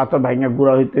খেয়ে পাথর ভাঙে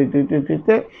গুঁড়া হইতে হইতে হইতে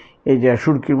হইতে এই যে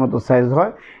সুরকির মতো সাইজ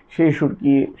হয়। সেই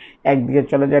সুরকি একদিকে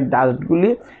চলে যায় ডাস্টগুলি,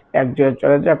 এক জায়গায়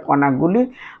চলে যায় কণাগুলি।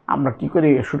 আমরা কী করি,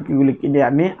 সুরকিগুলি কিনে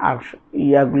আনি, আর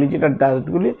ইয়াগুলি যেটা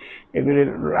ডাস্টগুলি, এগুলি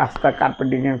রাস্তা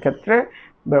কার্পেটিংয়ের ক্ষেত্রে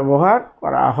ব্যবহার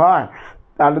করা হয়।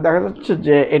 তাহলে দেখা যাচ্ছে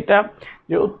যে এটা,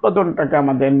 যে উৎপাদনটাকে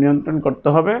আমাদের নিয়ন্ত্রণ করতে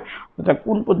হবে, অর্থাৎ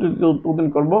কোন পদ্ধতিতে উৎপাদন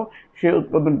করব সেই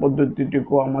উৎপাদন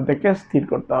পদ্ধতিটিকেও আমাদেরকে স্থির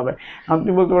করতে হবে। এখন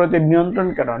তুমি বলতে পারো যে নিয়ন্ত্রণ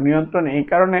কেন, নিয়ন্ত্রণ এই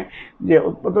কারণে যে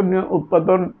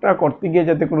উৎপাদনটা করতে গিয়ে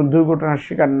যাতে কোনো দুর্ঘটনার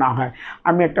শিকার না হয়।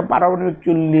 আমি একটা পারমাণবিক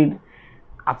চুল্লির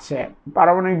আছে,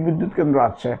 পারমাণবিক বিদ্যুৎ কেন্দ্র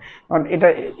আছে, কারণ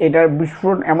এটার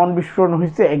বিস্ফোরণ, এমন বিস্ফোরণ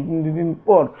হয়েছে একদিন দুদিন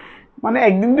পর, মানে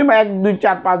একদিন 1 2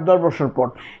 4 5 10 বছর পর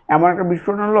এমন একটা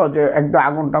বিস্ফোরণ হলো যে একদম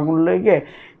আগুন টাগুন লেগে,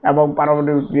 এবং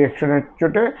পারমাণবিক রিয়াকশনের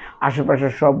চোটে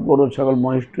আশেপাশের সব গরু ছাগল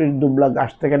মহিষ টুহিষ দুবলা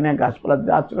গাছ থেকে নিয়ে গাছপালা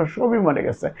যা ছিল সবই মরে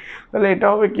গেছে। তাহলে এটা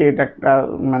হবে কি, এটা একটা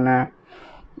মানে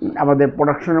আমাদের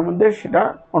প্রোডাকশনের মধ্যে সেটা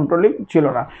কন্ট্রোলিং ছিল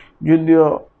না। যদিও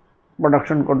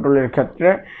প্রোডাকশন কন্ট্রোলের ক্ষেত্রে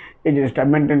এই জিনিসটা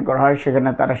মেনটেন করা হয়, সেখানে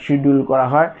তারা শিডিউল করা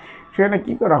হয়। সেখানে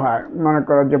কী করা হয়, মনে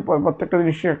করো যে প্রত্যেকটা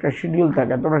জিনিসের একটা শিডিউল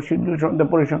থাকে, তোমরা শিডিউল সম্বন্ধে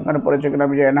পরিসংখ্যানে পড়েছো কিনা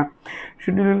আমি জানি না।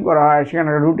 শিডিউলিং করা হয়, সেখানে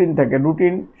একটা রুটিন থাকে।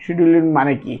 রুটিন শিডিউলিং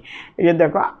মানে কি, এই যে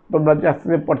দেখো তোমরা যে আস্তে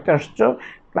আস্তে পড়তে আসছো,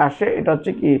 ক্লাসে এটা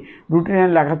হচ্ছে কি রুটিনে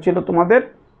লেখা ছিল তোমাদের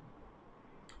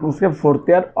আজকে 4th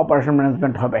ইয়ার অপারেশন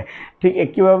ম্যানেজমেন্ট হবে। ঠিক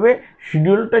একইভাবে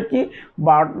শিডিউলটা কি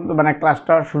 12 মানে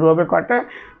ক্লাসটা শুরু হবে কয়টা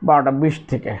 12:20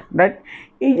 থেকে, রাইট?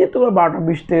 এই যে তোমার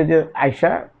 12:20 থেকে যে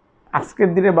আইসা আজকের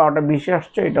দিনে 12:20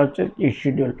 আসছে, এটা হচ্ছে কি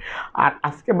শিডিউল। আর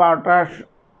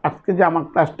আজকে যে আমার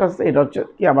ক্লাসটা আছে এটা হচ্ছে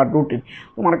কি আমার রুটিন।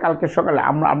 তোমার কালকে সকালে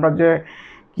আমরা যে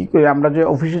কী করি, আমরা যে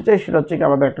অফিসে যাই সেটা হচ্ছে কি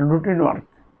আমাদের একটা রুটিন ওয়ার্ক,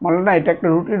 বলে না এটা একটা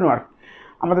রুটিন ওয়ার্ক।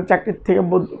 আমাদের চাকরির থেকে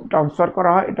ট্রান্সফার করা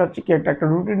হয়, এটা হচ্ছে কি একটা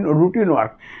রুটিন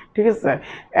ওয়ার্ক, ঠিক আছে?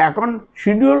 এখন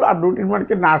শিডিউল আর রুটিন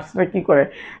ওয়ার্কে নার্সরা কী করে,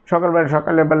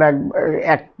 সকালবেলা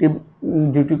অ্যাক্টিভ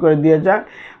ডিউটি করে দিয়ে যায়,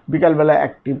 বিকালবেলা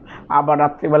অ্যাক্টিভ, আবার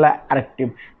রাত্রিবেলা আরেক টিম।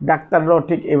 ডাক্তাররাও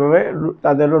ঠিক এভাবে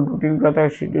তাদেরও রুটিন করা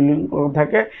থাকে, শিডিউলিং করা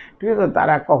থাকে, ঠিক আছে?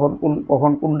 তারা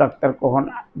কখন কোন ডাক্তার কখন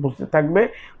বসে থাকবে,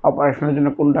 অপারেশনের জন্য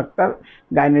কোন ডাক্তার,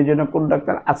 গাইনের জন্য কোন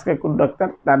ডাক্তার, আজকে কোন ডাক্তার,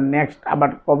 তার নেক্সট আবার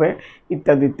কবে,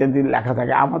 ইত্যাদি ইত্যাদি লেখা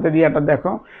থাকে। আমাদের ইয়াটা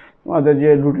দেখো, আমাদের যে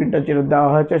রুটিনটা যেটা দেওয়া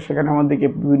হয়েছে সেখানে আমাদেরকে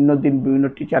বিভিন্ন দিন বিভিন্ন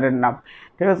টিচারের নাম,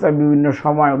 ঠিক আছে, বিভিন্ন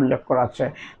সময় উল্লেখ করা আছে।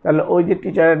 তাহলে ওই যে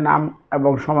টিচারের নাম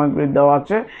এবং সময়গুলি দেওয়া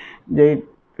আছে, যেই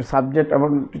সাবজেক্ট এবং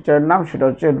টিচারের নাম সেটা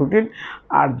হচ্ছে রুটিন,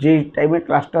 আর যেই টাইমে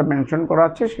ক্লাসটা মেনশন করা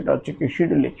আছে সেটা হচ্ছে কি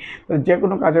শিডিউলিং। তো যে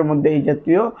কোনো কাজের মধ্যে এই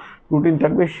জাতীয় রুটিন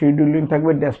থাকবে, শিডিউলিং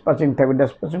থাকবে, ডেসপ্যাচিং থাকবে।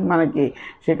 ডেসপ্যাচিং মানে কি,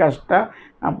 সেই কাজটা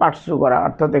পার্সু করা,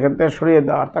 অর্থাৎ এখান থেকে সরিয়ে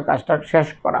দেওয়া, অর্থাৎ কাজটা শেষ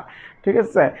করা, ঠিক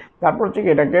আছে? তারপর হচ্ছে কি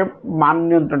এটাকে মান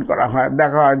নিয়ন্ত্রণ করা হয়।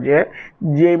 দেখা হয় যে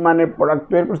যেই মানের প্রোডাক্ট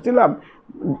তৈরি করছিলাম,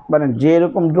 মানে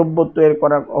যেরকম দ্রব্য তৈরি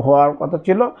হওয়ার কথা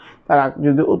ছিল, তারা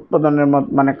যদি উৎপাদনের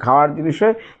মানে খাওয়ার জিনিস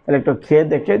হয় তাহলে একটু খেয়ে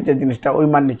দেখে যে জিনিসটা ওই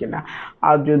মানই কিনা।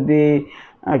 আর যদি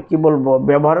কি বলবো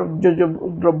ব্যবহার্য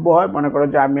দ্রব্য হয়, মনে করো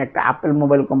যে আমি একটা আপেল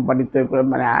মোবাইল কোম্পানি তৈরি করে,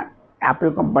 মানে অ্যাপেল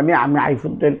কোম্পানি, আমি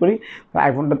আইফোন তৈরি করি,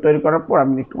 আইফোনটা তৈরি করার পর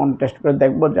আমি একটু টেস্ট করে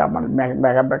দেখবো যে আমার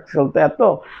মেগাপিক্সেল তো এত,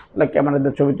 তাহলে ক্যামেরাতে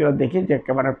ছবি তুলে দেখি যে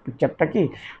ক্যামেরার পিকচারটা কি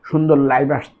সুন্দর লাইভ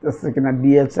আসতেছে কিনা,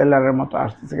 ডিএসএলআরের মতো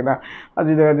আসতেছে কিনা। আর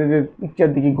যদি পিকচার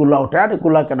দিকে গুলা ওঠে, আরে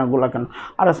গুলা কেন,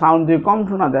 আরে সাউন্ড দিকে কম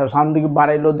শোনা যায়, সাউন্ড দিকে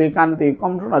বাড়াইলেও দিকে কান দিকে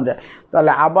কম শোনা যায়,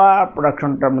 তাহলে আবার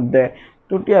প্রোডাকশনটার মধ্যে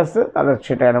ত্রুটি আছে, তাহলে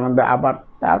সেটার মধ্যে আবার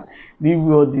তার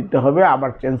রিভিউ দিতে হবে, আবার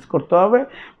চেঞ্জ করতে হবে,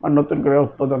 বা নতুন করে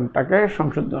উৎপাদনটাকে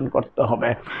সংশোধন করতে হবে।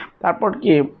 তারপর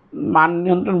কি মান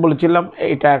নিয়ন্ত্রণ বলেছিলাম,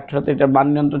 এটা একসাথে, এটা মান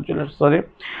নিয়ন্ত্রণ ছিল, সরি,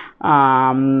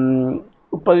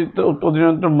 উৎপাদন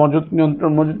নিয়ন্ত্রণ, মজুত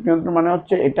নিয়ন্ত্রণ মানে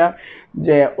হচ্ছে এটা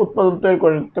যে উৎপাদন তৈরি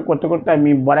করতে করতে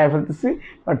আমি বাড়ায় ফেলতেছি,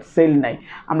 বাট সেল নাই।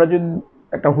 আমরা যদি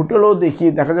একটা হোটেলও দেখি,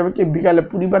 দেখা যাবে কি বিকালে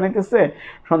পুরি বানাইতেছে,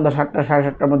 সন্ধ্যা 7টা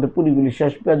 7:30টার মধ্যে পুরিগুলি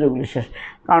শেষ, পেঁয়াজগুলি শেষ।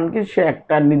 কারণ কি, সে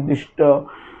একটা নির্দিষ্ট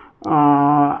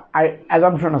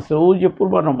অ্যাজাম্পশন আছে, ওই যে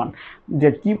পূর্বানুমান, যে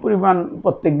কী পরিমাণ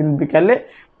প্রত্যেক দিন বিকালে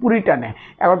পুরি টানে।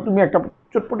 এখন তুমি একটা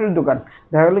চটপটির দোকান,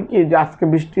 দেখা গেলো কি যে আজকে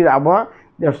বৃষ্টির আবহাওয়া,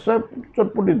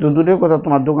 চটপটি তো দূরের কথা,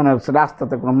 তোমার দোকানে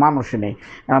রাস্তাতে কোনো মানুষই নেই।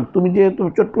 এখন তুমি যেহেতু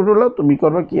চটপটি হলো, তুমি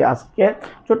করবে কি, আজকে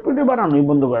চটপটি বানানোই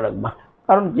বন্ধ করে রাখবা।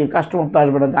 কারণ কি, কাস্টমার তো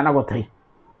আসবে না, জানা কথাই,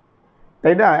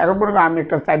 তাই না? এখন মনে করি আমি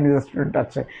একটা চাইনিজ রেস্টুরেন্ট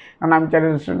আছে, কারণ আমি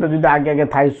চাইনিজ রেস্টুরেন্টে যদি আগে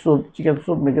Thai soup, chicken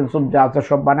soup, মিকেন soup যা আছে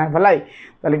সব বানায় ফেলাই,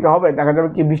 তাহলে কি হবে, দেখা যাবে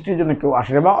কি বৃষ্টির জন্য কেউ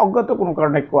আসে না, বা অজ্ঞাত কোনো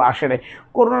কারণে কেউ আসে না।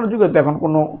 করোনার যুগে তো এখন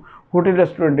কোনো হোটেল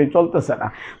রেস্টুরেন্টে চলতেছে না,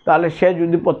 তাহলে সে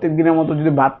যদি প্রত্যেক দিনের মতো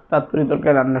যদি ভাত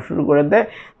তরকারি রান্না শুরু করে দেয়,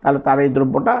 তাহলে তার এই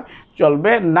দ্রব্যটা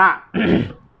চলবে না।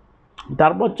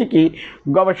 তারপর হচ্ছে কি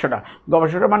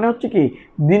গবেষণা মানে হচ্ছে কি,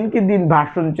 দিনকে দিন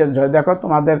ভার্সন চেঞ্জ হয়। দেখো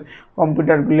তোমাদের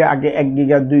কম্পিউটারগুলি আগে 1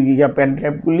 giga 2 giga, pen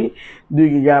ড্রাইভগুলি 2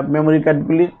 giga, memory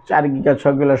কার্ডগুলি 4 giga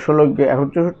 6 giga 16 giga, এখন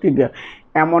 64 গিগা।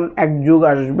 এমন এক যুগ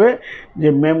আসবে যে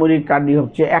মেমোরি কার্ডই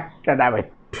হচ্ছে 1 টেরাবাইট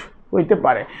হইতে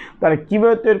পারে। তাহলে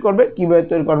কীভাবে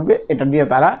তৈরি করবে এটা নিয়ে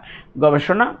তারা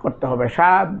গবেষণা করতে হবে।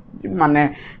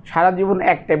 সারা জীবন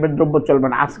এক টাইপের দ্রব্য চলবে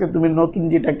না। আজকে তুমি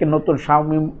নতুন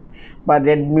শাওমি বা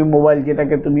রেডমি মোবাইল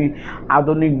যেটাকে তুমি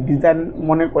আধুনিক ডিজাইন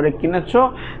মনে করে কিনেছ,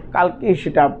 কালকেই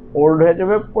সেটা ওল্ড হয়ে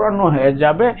যাবে, পুরানো হয়ে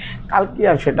যাবে, কালকে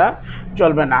আর সেটা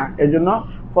চলবে না। এজন্য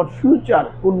ফর ফিউচার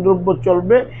কোন দ্রব্য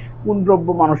চলবে,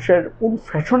 কোন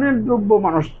ফ্যাশনের দ্রব্য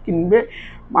মানুষ কিনবে,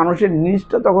 মানুষের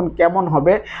নিজটা তখন কেমন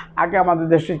হবে। আগে আমাদের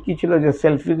দেশে কী ছিল, যে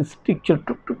সেলফি স্টিক ছিল,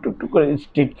 টুক করে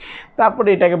স্টিক, তারপরে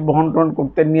এটাকে বহন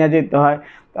করতে নিয়ে যেতে হয়,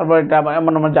 তারপর এটা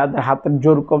এমন যাদের হাতের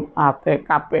জোর কম, হাতে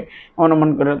কাঁপে, এমন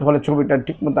করে, ফলে ছবিটা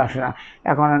ঠিকমতো আসে না।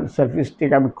 এখন সেলফি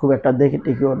স্টিক আমি খুব একটা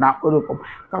দেখিও না ওরকম।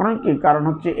 কারণ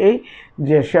হচ্ছে এই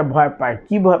যে সে ভয় পায়,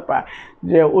 কি ভয় পায়,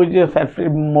 যে ওই যে সেলফি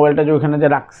মোবাইলটা যে ওইখানে যে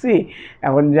রাখছি,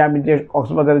 এখন যে আমি যে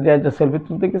কক্সবাজারে যে সেলফি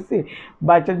তুলতে গেছি,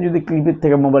 বাই চান্স যদি ক্লিপের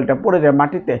থেকে মোবাইলটা পড়ে যায়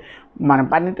মাটিতে, মানে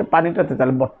পানিটাতে,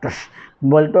 তাহলে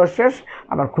মোবাইলটাও শেষ।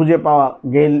 আবার খুঁজে পাওয়া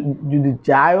গেল যদি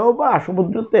যায়ও বা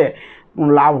সমুদ্রতে,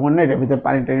 লাভ হয় না, এটার ভিতরে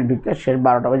পানি টানি ঢুকে শেষ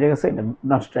 12টা বেজে গেছে, এটা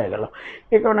নষ্ট হয়ে গেল।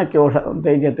 এই কারণে কেউ সাধারণত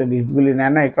এই জাতীয় রিস্কগুলি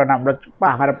নেয় না। এই কারণে আমরা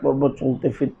পাহাড় পর্বত চলতে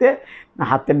ফিরতে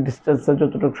হাতের ডিস্টেন্সে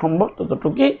যতটুকু সম্ভব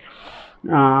ততটুকুই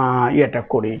ইয়েটা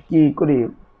করি, কি করি,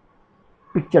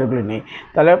 পিকচারগুলি নেই।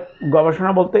 তাহলে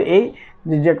গবেষণা বলতে এই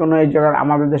যে কোনো এই জায়গার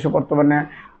আমাদের দেশে বর্তমানে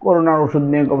করোনার ওষুধ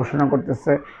নিয়ে গবেষণা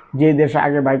করতেছে, যে দেশে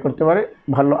আগে বাই করতে পারে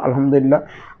ভালো, আলহামদুলিল্লাহ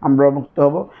আমরা মুক্ত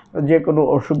হব। যে কোনো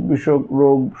ওষুধ বিষয়ক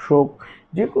রোগ শোক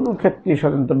যে কোনো ক্ষেত্রে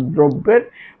স্বতন্ত্র দ্রব্যের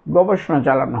গবেষণা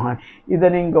চালানো হয়।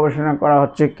 ইদানিং গবেষণা করা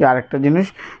হচ্ছে কি আরেকটা জিনিস,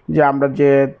 যে আমরা যে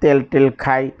তেল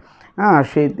খাই,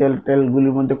 সেই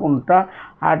তেলগুলির মধ্যে কোনটা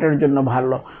হার্টের জন্য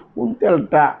ভালো, কোন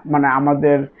তেলটা মানে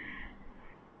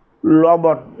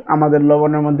আমাদের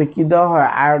লবণের মধ্যে কি দেওয়া হয়,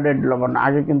 আয়োডাইড লবণ।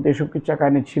 আগে কিন্তু এসব কিছু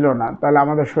কাহিনী ছিল না। তাহলে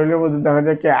আমাদের শরীরের মধ্যে দেখা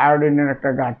যায় কি আয়োডিনের একটা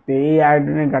ঘাটতি। এই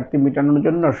আয়োডিনের ঘাটতি মেটানোর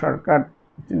জন্য সরকার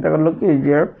চিন্তা করলো কি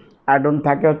যে আয়োডিন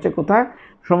থাকে হচ্ছে কোথায়,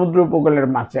 সমুদ্র উপকূলের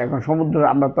মাছে। এখন সমুদ্র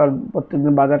আমরা তো আর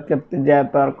প্রত্যেকদিন বাজার করতে যাই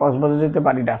তো আর কক্সবাজার যেতে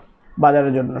পারি না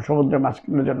বাজারের জন্য, সমুদ্রের মাছ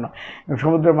কেনার জন্য।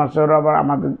 সমুদ্রের মাছেরও আবার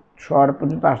আমাদের শহর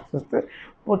পর্যন্ত আস্তে আস্তে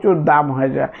প্রচুর দাম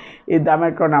হয়ে যায়। এই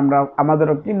দামের কারণে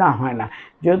আমাদেরও কিনা হয় না।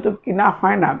 যেহেতু কিনা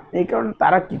হয় না, এই কারণে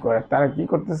তারা কি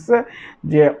করতেছে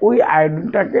যে ওই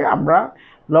আয়োডিনটাকে আমরা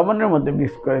লবণের মধ্যে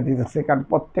মিক্স করে দিতেছে। কারণ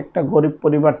প্রত্যেকটা গরিব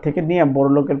পরিবার থেকে নিয়ে বড়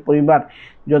লোকের পরিবার,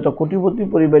 যত কোটিপতি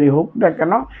পরিবারই হোক না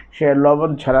কেন, সে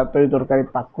লবণ ছাড়া তরকারি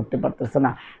পাক করতে পারতেছে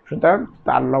না। সুতরাং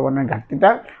তার লবণের ঘাটতিটা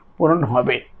পূরণ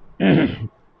হবে।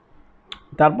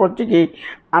 তারপর হচ্ছে কি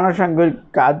আনুষঙ্গিক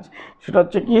কাজ, সেটা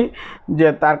হচ্ছে কি যে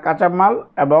তার কাঁচামাল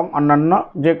এবং অন্যান্য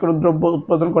যে কোনো দ্রব্য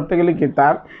উৎপাদন করতে গেলে কি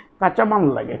তার কাঁচামাল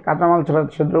লাগে। কাঁচামাল ছাড়া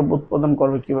সে দ্রব্য উৎপাদন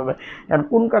করবে কীভাবে? কারণ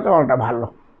কোন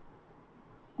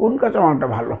কাঁচামালটা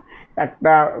ভালো,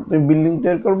 একটা তুমি বিল্ডিং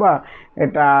তৈরি করবা,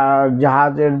 এটা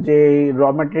জাহাজের যে র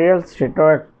মেটেরিয়ালস সেটাও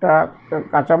একটা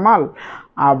কাঁচামাল,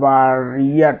 আবার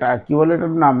কি বলে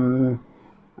এটার নাম,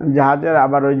 জাহাজের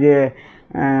আবার ওই যে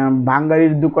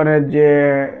ভাঙ্গারির দোকানের যে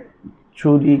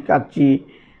ছুরি কাঁচি,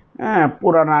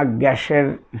 পুরানা গ্যাসের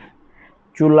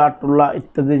চুলা টুলা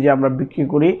ইত্যাদি যে আমরা বিক্রি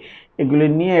করি, এগুলি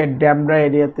নিয়ে ড্যামরা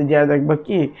এরিয়াতে যা দেখবা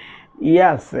কি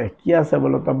আছে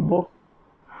বলো তব্য,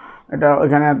 এটা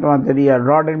ওইখানে তোমাদের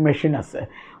রডের মেশিন আছে।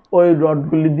 ওই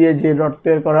রডগুলি দিয়ে যে রড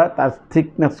তৈরি করা হয় তার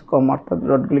থিকনেস কম, অর্থাৎ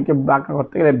রডগুলিকে বাঁকা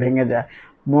করতে গেলে ভেঙে যায়,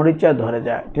 মরিচা ধরে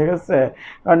যায়। ঠিক আছে,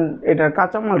 কারণ এটার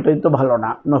কাঁচামালটাই তো ভালো না,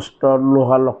 নষ্ট,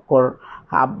 লোহা লক্কর,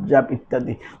 হাফ জাপ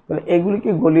ইত্যাদি। তাহলে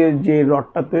এগুলিকে গলিয়ে যে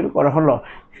রডটা তৈরি করা হলো,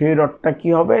 সেই রডটা কি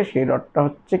হবে, সেই রডটা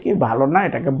হচ্ছে কি ভালো না,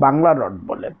 এটাকে বাংলা রড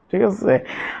বলে। ঠিক আছে,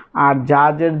 আর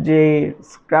জাহাজের যে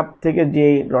স্ক্র্যাপ থেকে যে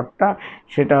রডটা,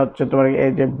 সেটা হচ্ছে তোমার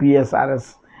এই যে BSRS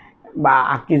বা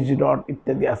আকিজ রড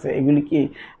ইত্যাদি আছে। এগুলি কি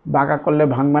বাঁকা করলে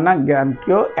ভাঙবে না,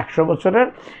 গ্যারান্টিও 100 বছরের।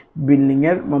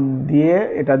 বিল্ডিংয়ের মধ্যে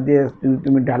এটা দিয়ে যদি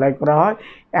তুমি ঢালাই করা হয়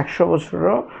 100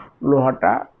 বছরও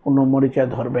লোহাটা কোনো মরিচা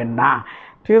ধরবে না।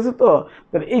 ঠিক আছে, তো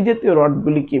তাহলে এই জাতীয়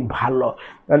রডগুলি কি ভালো।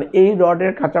 তাহলে এই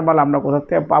রডের কাঁচামাল আমরা কোথা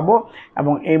থেকে পাবো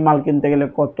এবং এই মাল কিনতে গেলে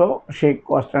কত, সেই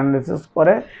কস্ট অ্যানালিসিস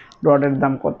করে রডের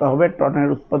দাম কত হবে, টনের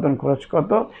উৎপাদন খরচ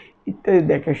কত ইত্যাদি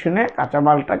দেখে শুনে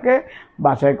কাঁচামালটাকে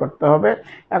বাছাই করতে হবে।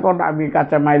 এখন আমি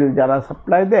কাঁচামাল যারা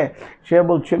সাপ্লাই দেয় সে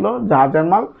বলছিল জাহাজের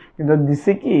মাল, কিন্তু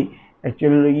দিছে কি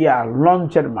অ্যাকচুয়ালি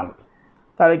লঞ্চের মাল।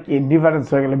 তাহলে কি ডিফারেন্স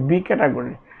হয়ে গেলে বি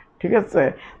ক্যাটাগরি। ঠিক আছে,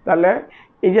 তাহলে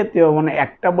এই জাতীয় মানে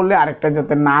একটা বলে আরেকটা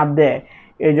যাতে না দেয়,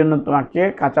 এই জন্য তোমাকে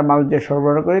কাঁচামাল যে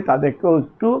সরবরাহ করি তাদেরকেও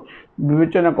একটু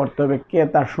বিবেচনা করতে হবে কে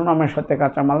তার সুনামের সাথে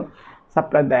কাঁচামাল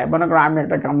সাপ্লাই দেয়। মনে করো আমি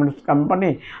একটা কোম্পানি,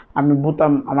 আমি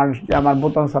আমার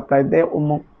বোতাম সাপ্লাই দেয়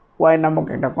অমুক ওয়াই নামক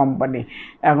একটা কোম্পানি।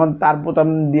 এখন তার বোতাম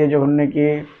দিয়ে যখন নাকি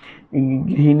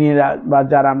গৃহিণীরা বা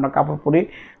যারা আমরা কাপড় পরি,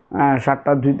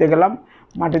 শার্টটা ধুইতে গেলাম,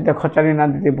 মাটিতে খচানি না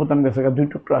দিতে বোতাম গেছে 2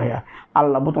 টুকরা হইয়া,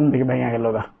 আল্লাহ বোতাম থেকে ভেঙে গেল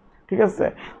গা। ঠিক আছে,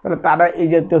 তাহলে তারা এই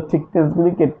জাতীয়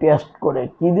থিকনেসগুলিকে টেস্ট করে,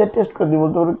 কী দিয়ে টেস্ট করে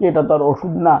বলতে পারো কি, এটা তো আর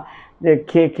ওষুধ না যে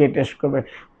খেয়ে টেস্ট করবে।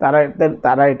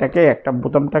 তারা এটাকে একটা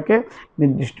বোতামটাকে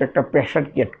নির্দিষ্ট একটা প্রেশার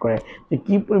ক্রিয়েট করে, যে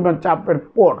কী পরিমাণ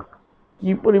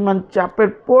চাপের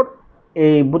পর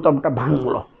এই বোতামটা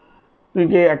ভাঙলো। তুমি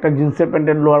যে একটা জিন্সের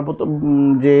প্যান্টের লোহার বোতাম,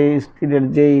 যে স্টিলের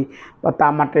যেই বা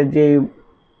তামাটের যেই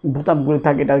বোতামগুলি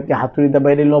থাকে, এটা কি হাতুড়িতে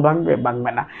বাইরে লো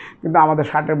ভাঙবে না, কিন্তু আমাদের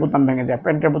শার্টের বোতাম ভেঙে যায়,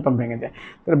 প্যান্টের বোতাম ভেঙে যায়।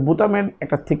 তাহলে বোতামের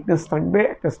একটা থিকনেস থাকবে,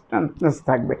 একটা স্ট্রেংথনেস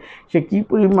থাকবে, সে কী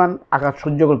পরিমাণ আঘাত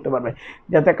সহ্য করতে পারবে,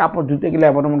 যাতে কাপড় ধুতে গেলে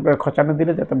এমন করে খচানো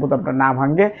দিলে যাতে বোতামটা না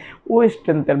ভাঙে, ওই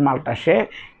স্ট্রেংথের মালটা সে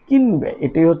কিনবে।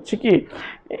 এটাই হচ্ছে কি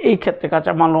এই ক্ষেত্রে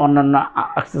কাঁচামাল ও অন্যান্য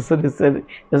অ্যাক্সেসরিজের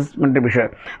অ্যাসেসমেন্টের বিষয়।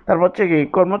 তারপর হচ্ছে কি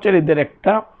কর্মচারীদের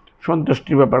একটা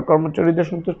সন্তুষ্টির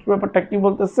ব্যাপারটা কি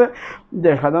বলতেছে, যে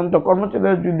সাধারণত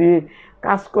কর্মচারীরা যদি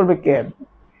কাজ করবে কে,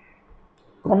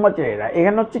 কর্মচারীরা।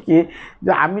 এখানে হচ্ছে কি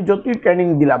যে আমি যতই ট্রেনিং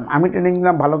দিলাম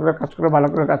ভালো করে কাজ করে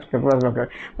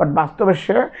বাট বাস্তবে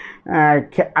সে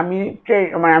আমি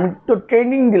মানে আমি তো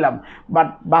ট্রেনিং দিলাম, বাট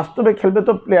বাস্তবে খেলবে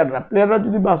তো প্লেয়াররা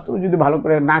যদি বাস্তবে যদি ভালো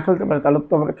করে না খেলতে পারে তাহলে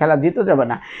তো আমরা খেলা জিতে যাবে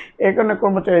না। এই কারণে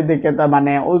কর্মচারীদেরকে তার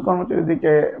মানে ওই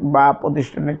কর্মচারীদেরকে বা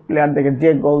প্রতিষ্ঠানের প্লেয়ারদেরকে যে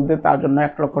গোল দেয় তার জন্য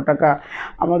 1 লক্ষ টাকা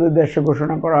আমাদের দেশে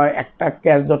ঘোষণা করা হয়। একটা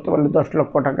ক্যাচ ধরতে পারলে 10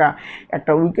 লক্ষ টাকা,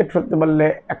 একটা উইকেট ফেলতে পারলে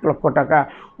 1 লক্ষ টাকা।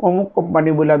 অমুক কোম্পানি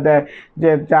বলে দেয় যে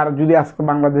যার যদি আজকে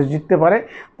বাংলাদেশ জিততে পারে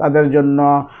তাদের জন্য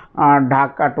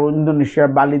ঢাকা টু ইন্দোনেশিয়া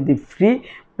বালি দ্বীপ ফ্রি,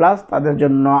 প্লাস তাদের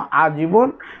জন্য আজীবন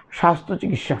স্বাস্থ্য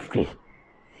চিকিৎসা ফ্রি।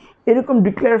 এরকম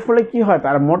ডিক্লেয়ারের ফলে কি হয়,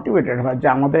 তারা মোটিভেটেড হয় যে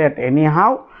আমাদের এনি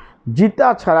হাউ জিতা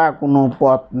ছাড়া কোনো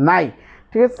পথ নাই।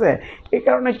 ঠিক আছে, এই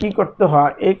কারণে কি করতে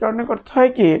হয়,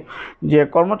 কি যে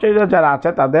কর্মচারীরা যারা আছে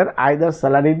তাদের আইদার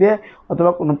স্যালারি দিয়ে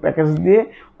অথবা কোনো প্যাকেজ দিয়ে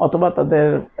অথবা তাদের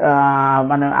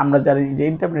মানে আমরা যারা যে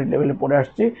ইন্টারমিডিয়েট লেভেলে পড়ে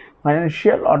আসছি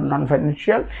ফাইন্যান্সিয়াল অর নন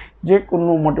ফাইন্যান্সিয়াল যে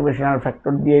কোনো মোটিভেশনাল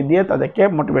ফ্যাক্টর দিয়ে তাদেরকে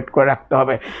মোটিভেট করে রাখতে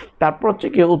হবে। তারপর হচ্ছে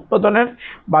কি উৎপাদনের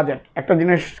বাজেট। একটা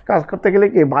জিনিস কাজ করতে গেলে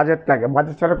কি বাজেট লাগে,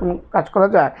 বাজেট ছাড়া কোনো কাজ করা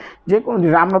যায়? যে কোনো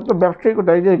জিনিস আমরা তো ব্যবসায়ী করতে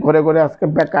হয়, যে ঘরে আজকে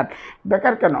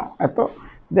বেকার কেন এত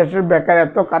দেশের বেকার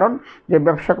এত, কারণ যে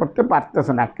ব্যবসা করতে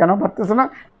পারতেছে না। কেন পারতেছে না?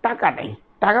 টাকা নেই।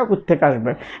 টাকা কোত্থেকে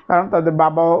আসবে? কারণ তাদের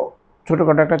বাবাও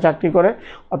ছোটোখাটো একটা চাকরি করে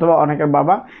অথবা অনেকের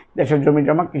বাবা দেশের জমি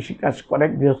জমা কৃষিকাজ করে,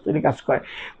 গৃহস্থলী কাজ করে।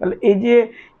 তাহলে এই যে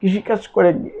কৃষিকাজ করে,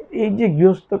 এই যে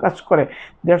গৃহস্থ কাজ করে,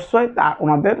 দ্যাটস ওয়াই তা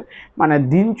ওনাদের মানে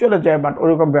দিন চলে যায়। বাট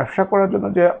ওরকম ব্যবসা করার জন্য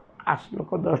যে 8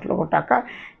 লক্ষ 10 লক্ষ টাকা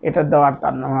এটা দেওয়ার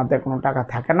তার ওনাদের কোনো টাকা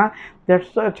থাকে না।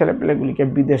 দ্যাটস ওয়াই ছেলেপেলেগুলিকে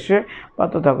বিদেশে বা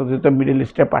তথাকথিত মিডল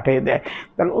ইস্টে পাঠিয়ে দেয়।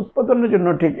 তাহলে উৎপাদনের জন্য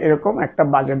ঠিক এরকম একটা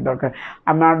বাজেট দরকার।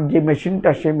 আমার যে মেশিনটা,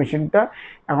 সেই মেশিনটা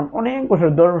এখন অনেক বছর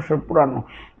 10 বছর পুরানো,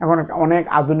 এখন অনেক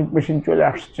আধুনিক মেশিন চলে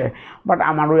আসছে, বাট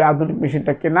আমার ওই আধুনিক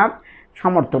মেশিনটা কেনার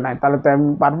সামর্থ্য নাই। তাহলে তো আমি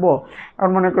পারবো?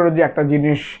 এখন মনে করো যে একটা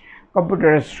জিনিস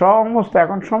কম্পিউটারের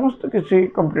এখন সমস্ত কিছুই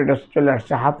কম্পিউটারাইজ চলে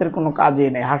আসছে, হাতের কোনো কাজই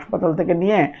নেই। হাসপাতাল থেকে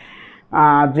নিয়ে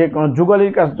যে কোনো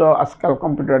যুগালির কাজ তো আজকাল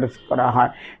কম্পিউটারাইজ করা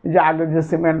হয়। যে আগে যে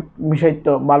সিমেন্ট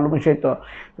মিশাইতো, বালু মিশাইতো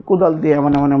কোদাল দিয়ে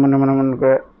মনে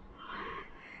করে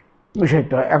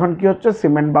মিশাইতো, এখন কি হচ্ছে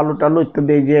সিমেন্ট বালু টালু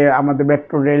ইত্যাদি যে আমাদের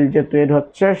মেট্রো রেল যে তৈরি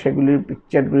হচ্ছে সেগুলির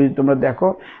পিকচারগুলি তোমরা দেখো,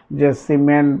 যে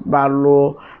সিমেন্ট বালু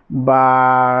বা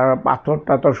পাথর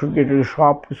টাথর শুকিয়ে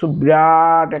সব কিছু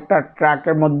বিরাট একটা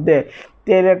ট্রাকের মধ্যে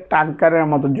তেলের ট্যাঙ্কারের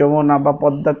মতো, যমুনা বা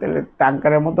পদ্মা তেলের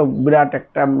ট্যাঙ্কারের মতো বিরাট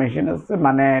একটা মেশিন আছে,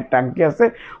 মানে ট্যাঙ্কি আছে,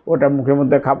 ওটা মুখের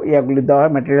মধ্যে ইয়াগুলি দেওয়া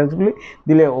হয়, ম্যাটেরিয়ালসগুলি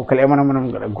দিলে ও খেলে এমন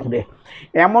করে ঘুরে,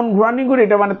 এমন ঘুরানি ঘুরে।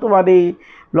 এটা মানে তোমার এই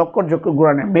লক্কর ঝক্কর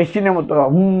ঘুরানি মেশিনের মতো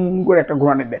করে একটা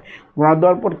ঘুরানি দেয়। ঘুরানো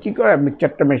দেওয়ার পর কী করে,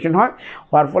 মিক্সচারটা মেশিন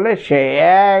হওয়ার ফলে সে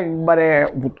একবারে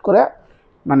ভূত করে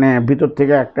মানে ভিতর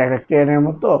থেকে একটা ট্রেনের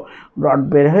মতো রড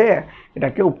বের হয়ে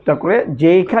এটাকে উপতা করে,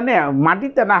 যেইখানে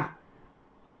মাটিতে না,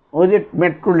 ওই যে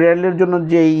মেট্রো রেলের জন্য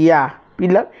যে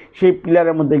পিলার, সেই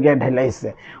পিলারের মধ্যে গিয়ে ঢেলাইছে।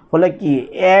 ফলে কি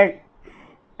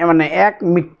মানে এক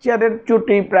মিক্সচারের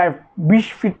চোটে প্রায় 20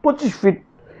 ফিট 25 ফিট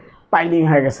পাইলিং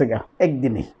হয়ে গেছে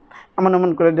একদিনেই।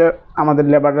 এমন করে যে আমাদের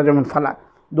লেবাররা যেমন ফালা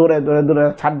দৌড়ে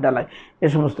ছাদ ডালায়, এ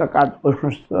সমস্ত কাজ ওই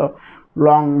সমস্ত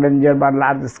লং রেঞ্জের বা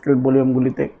লার্জ স্কেল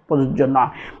ভলিউমগুলিতে প্রযোজ্য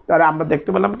নয়। তাহলে আমরা দেখতে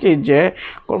পেলাম কি যে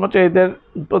কর্মচারীদের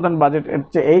উৎপাদন বাজেট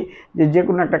হচ্ছে এই যে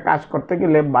কোনো একটা কাজ করতে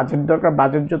গেলে বাজেট দরকার।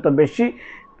 বাজেট যত বেশি,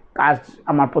 কাজ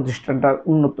আমার প্রতিষ্ঠানটা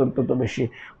উন্নত তত বেশি।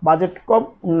 বাজেট কম,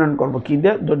 উন্নয়ন করবো কী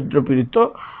দিয়ে? দরিদ্র পীড়িত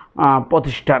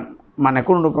প্রতিষ্ঠান, মানে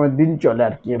কোনো রকমের দিন চলে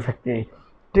আর কি ফ্যাক্টরি।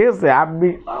 ঠিক আছে, আপনি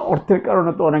অর্থের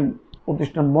কারণে তো অনেক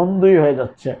প্রতিষ্ঠান বন্ধই হয়ে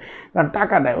যাচ্ছে, কারণ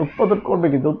টাকা নেয়। উৎপাদন করবে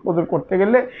কিন্তু উৎপাদন করতে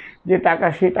গেলে যে টাকা,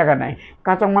 সেই টাকা নেয়।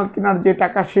 কাঁচামাল কেনার যে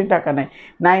টাকা, সেই টাকা নেয়।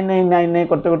 নাই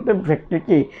করতে ফ্যাক্টরি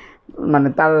কি মানে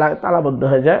তালাবদ্ধ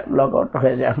হয়ে যায়, লক আউট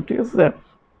হয়ে যায়। ঠিক আছে,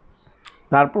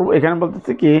 তারপর এখানে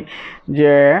বলতেছে কি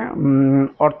যে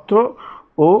অর্থ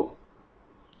ও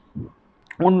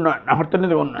উন্নয়ন,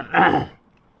 অর্থনৈতিক উন্নয়ন।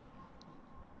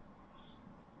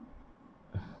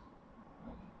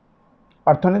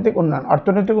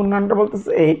 অর্থনৈতিক উন্নয়নটা বলতেছে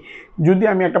এই, যদি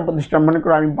আমি একটা প্রতিষ্ঠান, মনে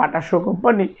করো আমি বাটা show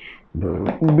company,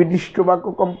 British tobacco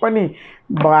company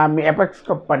বা আমি অ্যাপেক্স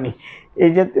কোম্পানি, এই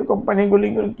জাতীয় কোম্পানিগুলি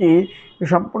কি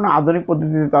সম্পূর্ণ আধুনিক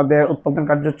পদ্ধতিতে তাদের উৎপাদন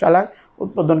কার্য চালায়।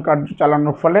 উৎপাদন কার্য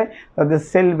চালানোর ফলে তাদের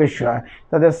সেল বেশি হয়।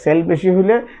 তাদের সেল বেশি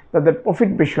হলে তাদের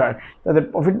প্রফিট বেশি হয়। তাদের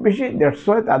প্রফিট বেশি, দ্যাটস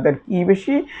ওয়াই তাদের কি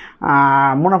বেশি,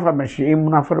 মুনাফা বেশি। এই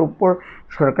মুনাফার উপর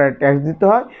সরকারের ট্যাক্স দিতে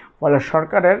হয়। ফলে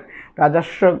সরকারের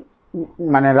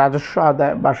রাজস্ব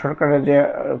আদায় বা সরকারের যে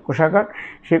কোষাগার,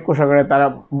 সেই কোষাগারে তারা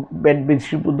বেড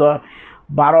বিদ্যুৎ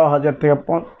 12,000 থেকে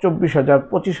 24,000,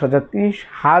 25,000,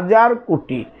 30,000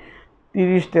 কোটি,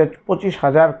 30 থেকে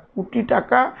 25,000 কোটি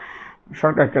টাকা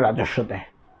সরকারকে রাজস্ব দেয়।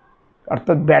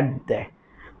 অর্থাৎ ব্যাট দেয়।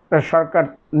 সরকার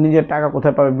নিজের টাকা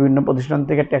কোথায় পাবে? বিভিন্ন প্রতিষ্ঠান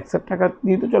থেকে ট্যাক্সের টাকা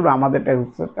দিয়ে তো চলবে। আমাদের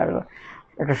ট্যাক্সের টাকা,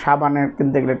 একটা সাবানের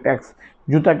কিনতে গেলে ট্যাক্স,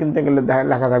 জুতা কিনতে গেলে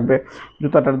লেখা থাকবে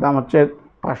জুতাটার দাম হচ্ছে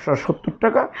 570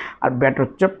 টাকা আর ব্যাট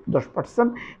হচ্ছে 10%,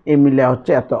 এই মিলে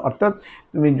হচ্ছে এত। অর্থাৎ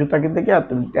তুমি জুতা কিনতে গিয়ে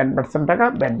তুমি 10% টাকা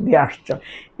ব্যাট দিয়ে আসছো।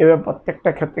 এবার প্রত্যেকটা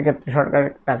ক্ষেত্রে ক্ষেত্রে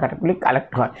সরকারের টাকাগুলি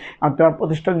কালেক্ট হয়। আর তোমার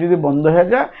প্রতিষ্ঠান যদি বন্ধ হয়ে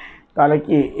যায় তাহলে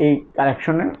কি এই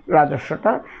কালেকশনের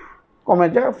রাজস্বটা কমে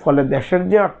যায়, ফলে দেশের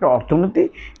যে একটা অর্থনীতি,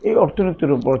 এই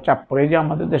অর্থনীতির উপর চাপ পড়ে। যে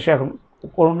আমাদের দেশে এখন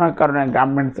করোনার কারণে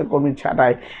গার্মেন্টসের কর্মী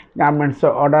ছাড়াই,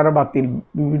 গার্মেন্টসের অর্ডার বাতিল,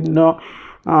 বিভিন্ন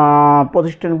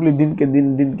প্রতিষ্ঠানগুলি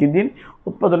দিনকে দিন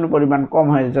উৎপাদনের পরিমাণ কম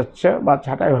হয়ে যাচ্ছে বা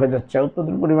ছাঁটাই হয়ে যাচ্ছে।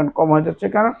 উৎপাদনের পরিমাণ কম হয়ে যাচ্ছে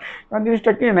কারণ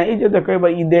জিনিসটা কিনে না। এই যে দেখো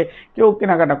এবার ঈদে কেউ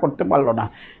কেনাকাটা করতে পারলো না।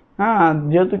 হ্যাঁ,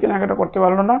 যেহেতু কেনাকাটা করতে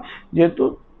পারলো না, যেহেতু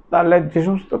তাহলে যে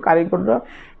সমস্ত কারিগররা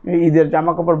ঈদের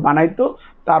জামা কাপড় বানাইতো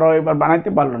তারাও এবার বানাইতে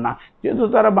পারলো না। যেহেতু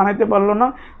তারা বানাইতে পারলো না,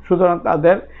 সুতরাং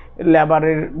তাদের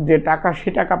লেবারের যে টাকা সে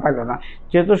টাকা পাইল না।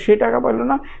 যেহেতু সে টাকা পাইল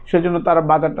না, সেজন্য তারা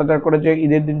বাজার টাজার করে যে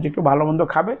ঈদের দিন যে একটু ভালো মন্দ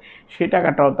খাবে সেই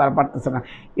টাকাটাও তারা পারতেছে না।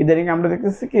 ইদানিং আমরা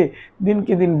দেখতেছি কি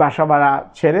দিনকে দিন বাসা ভাড়া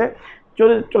ছেড়ে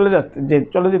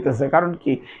চলে যেতেছে। কারণ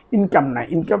কি? ইনকাম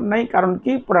নাই। কারণ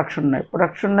কি?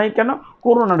 প্রোডাকশন নাই কেন?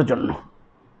 করোনার জন্য,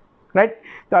 রাইট?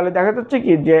 তাহলে দেখা যাচ্ছে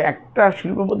কি যে একটা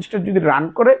শিল্প প্রতিষ্ঠান যদি রান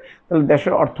করে তাহলে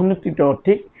দেশের অর্থনীতিটাও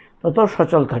ঠিক তত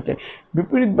সচল থাকে।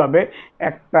 বিপরীতভাবে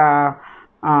একটা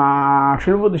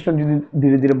শিল্প প্রতিষ্ঠান যদি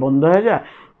ধীরে ধীরে বন্ধ হয়ে যায়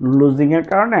লুজিংয়ের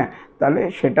কারণে, তাহলে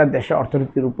সেটা দেশের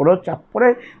অর্থনীতির উপরেও চাপ পড়ে।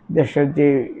 দেশের যে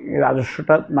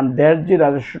রাজস্বটা, মানে দেশ যে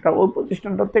রাজস্বটা ওই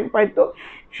প্রতিষ্ঠানটার থেকে পাইতো,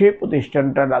 সেই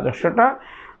প্রতিষ্ঠানটার রাজস্বটা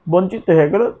বঞ্চিত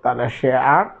হয়ে গেল, তাহলে সে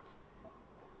আর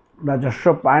রাজস্ব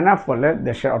পায় না। ফলে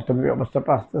দেশের অর্থনৈতিক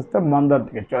অবস্থাটা আস্তে আস্তে মন্দার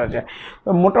দিকে চলে যায়। তো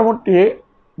মোটামুটি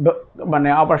মানে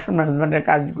অপারেশন ম্যানেজমেন্টের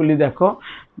কাজগুলি দেখো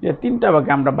যে 3টা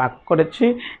ভাগে আমরা ভাগ করেছি।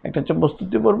 একটা হচ্ছে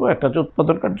প্রস্তুতি পর্ব, একটা হচ্ছে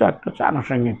উৎপাদন কার্য, একটা হচ্ছে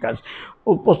আনুষঙ্গিক কাজ।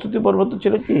 প্রস্তুতি পর্ব তো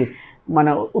ছিল কি,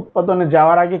 মানে উৎপাদনে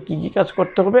যাওয়ার আগে কি কি কাজ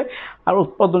করতে হবে, আর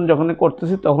উৎপাদন যখন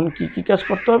করতেছি তখন কি কি কাজ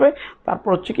করতে হবে। তারপর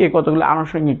হচ্ছে কি কতগুলো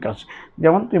আনুষঙ্গিক কাজ,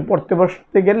 যেমন তুমি পড়তে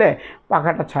বসতে গেলে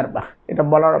পাখাটা ছাড়বা, এটা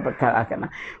বলার অপেক্ষা রাখে না।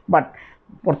 বাট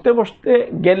পড়তে বসতে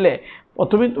গেলে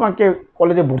প্রথমেই তোমাকে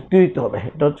কলেজে ভর্তি হইতে হবে।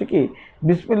 এটা হচ্ছে কি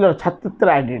বিসমিল্লাহ ছাত্রত্বের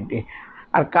আইডেন্টিটি।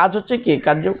 আর কাজ হচ্ছে কি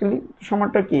কার্যকরী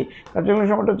সময়টা কি, কার্যকরী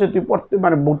সময়টা হচ্ছে তুই পড়তে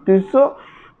মানে ভর্তি হচ্ছ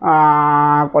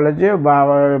কলেজে বা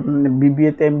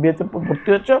বিবিএতে এমবিএতে ভর্তি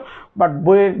হচ্ছ, বাট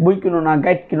বই কিনো না,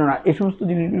 গাইড কিনো না, এই সমস্ত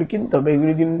জিনিসগুলি কিনতে হবে।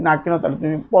 এগুলি যদি না কিনো তাহলে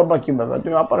তুমি পড়বা কীভাবে,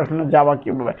 তুমি অপারেশনে যাবা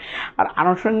কীভাবে। আর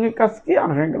আনুষঙ্গিক কাজ কি?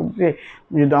 আনুষঙ্গিক কাজ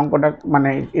যদি অঙ্কটা মানে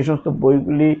এই সমস্ত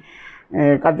বইগুলি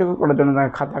কার্যকর করার জন্য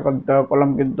খাতা কিনতে হয়, কলম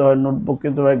কিনতে হয়, নোটবুক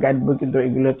কিনতে হয়, গাইড বই কিনতে হয়।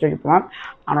 এগুলো হচ্ছে তোমার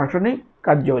আনুষ্ঠানিক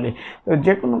কার্যাবলী। তো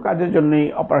যে কোনো কাজের জন্যই,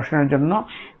 অপারেশনের জন্য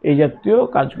এই জাতীয়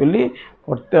কাজগুলি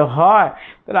করতে হয়।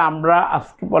 তাহলে আমরা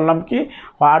আজকে বললাম কি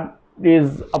what is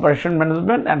operation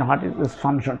management and what is is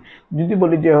function. যদি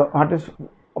বলি যে হোয়াট ইজ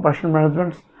অপারেশন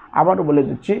ম্যানেজমেন্ট, আবারও বলে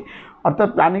দিচ্ছি, অর্থাৎ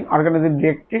planning, organising,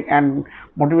 directing and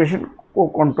motivation O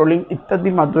controlling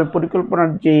ইত্যাদির মাধ্যমে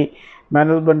পরিকল্পনার যে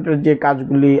ম্যানেজমেন্টের যে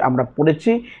কাজগুলি আমরা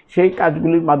পড়েছি, সেই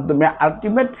কাজগুলির মাধ্যমে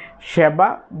আলটিমেট সেবা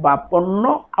বা পণ্য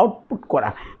আউটপুট করা।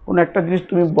 কোনো একটা জিনিস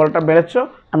তুমি বলটা বেড়েছ,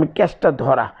 আমি ক্যাশটা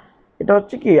ধরা, এটা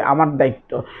হচ্ছে কি আমার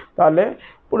দায়িত্ব। তাহলে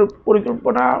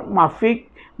পরিকল্পনা মাফিক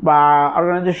বা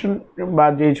অর্গানাইজেশন বা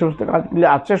যে সমস্ত কাজগুলি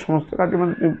আছে, সমস্ত কাজের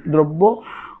মধ্যে দ্রব্য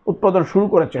উৎপাদন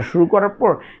শুরু করার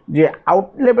পর যে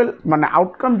মানে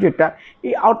আউটকাম যেটা,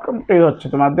 এই আউটকামটাই হচ্ছে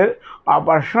তোমাদের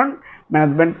অপারেশন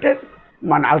ম্যানেজমেন্টের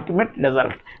মানে আলটিমেট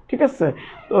রেজাল্ট। ঠিক আছে?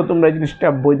 তো তোমরা এই জিনিসটা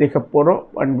বই দেখে পড়ো,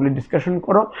 পয়েন্টগুলি ডিসকাশন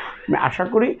করো। আমি আশা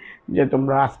করি যে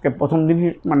তোমরা আজকে প্রথম দিন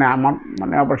মানে আমার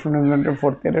মানে অপারেশন ম্যানেজমেন্টের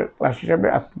 4th ইয়ারের ক্লাস হিসাবে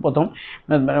আজকে প্রথম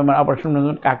অপারেশন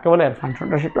ম্যানেজমেন্ট কাকে বলে এর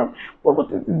ফাংশনটা শিখলাম।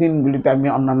 পরবর্তী দিনগুলিতে আমি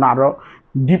অন্যান্য আরও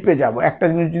ডিপে যাব। একটা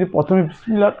জিনিস যদি প্রথমে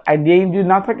বিসমিল্লাহ আইডিয়াই যদি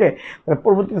না থাকে, তাহলে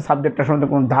পরবর্তীতে সাবজেক্টটার সম্বন্ধে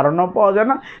কোনো ধারণাও পাওয়া যায়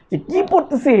না, যে কী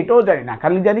পড়তেছি এটাও জানি না,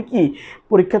 খালি জানি কি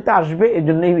পরীক্ষাতে আসবে এই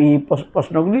জন্যই এই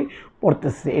প্রশ্নগুলি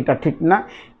পড়তেছি। এটা ঠিক না।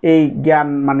 এই জ্ঞান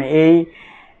মানে এই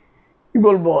কী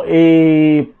বলবো, এই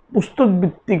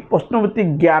পুস্তকভিত্তিক প্রশ্নভিত্তিক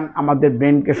জ্ঞান আমাদের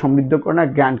ব্রেনকে সমৃদ্ধ করে না,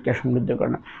 জ্ঞানকে সমৃদ্ধ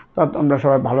করে না। তো তোমরা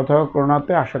সবাই ভালো থাকো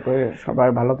করোনাতে। আশা করি সবাই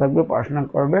ভালো থাকবে, পড়াশোনা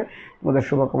করবে, তোমাদের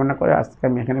শুভকামনা করে আজকে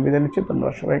আমি এখানে বিদায় নিচ্ছি।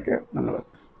 ধন্যবাদ সবাইকে, ধন্যবাদ।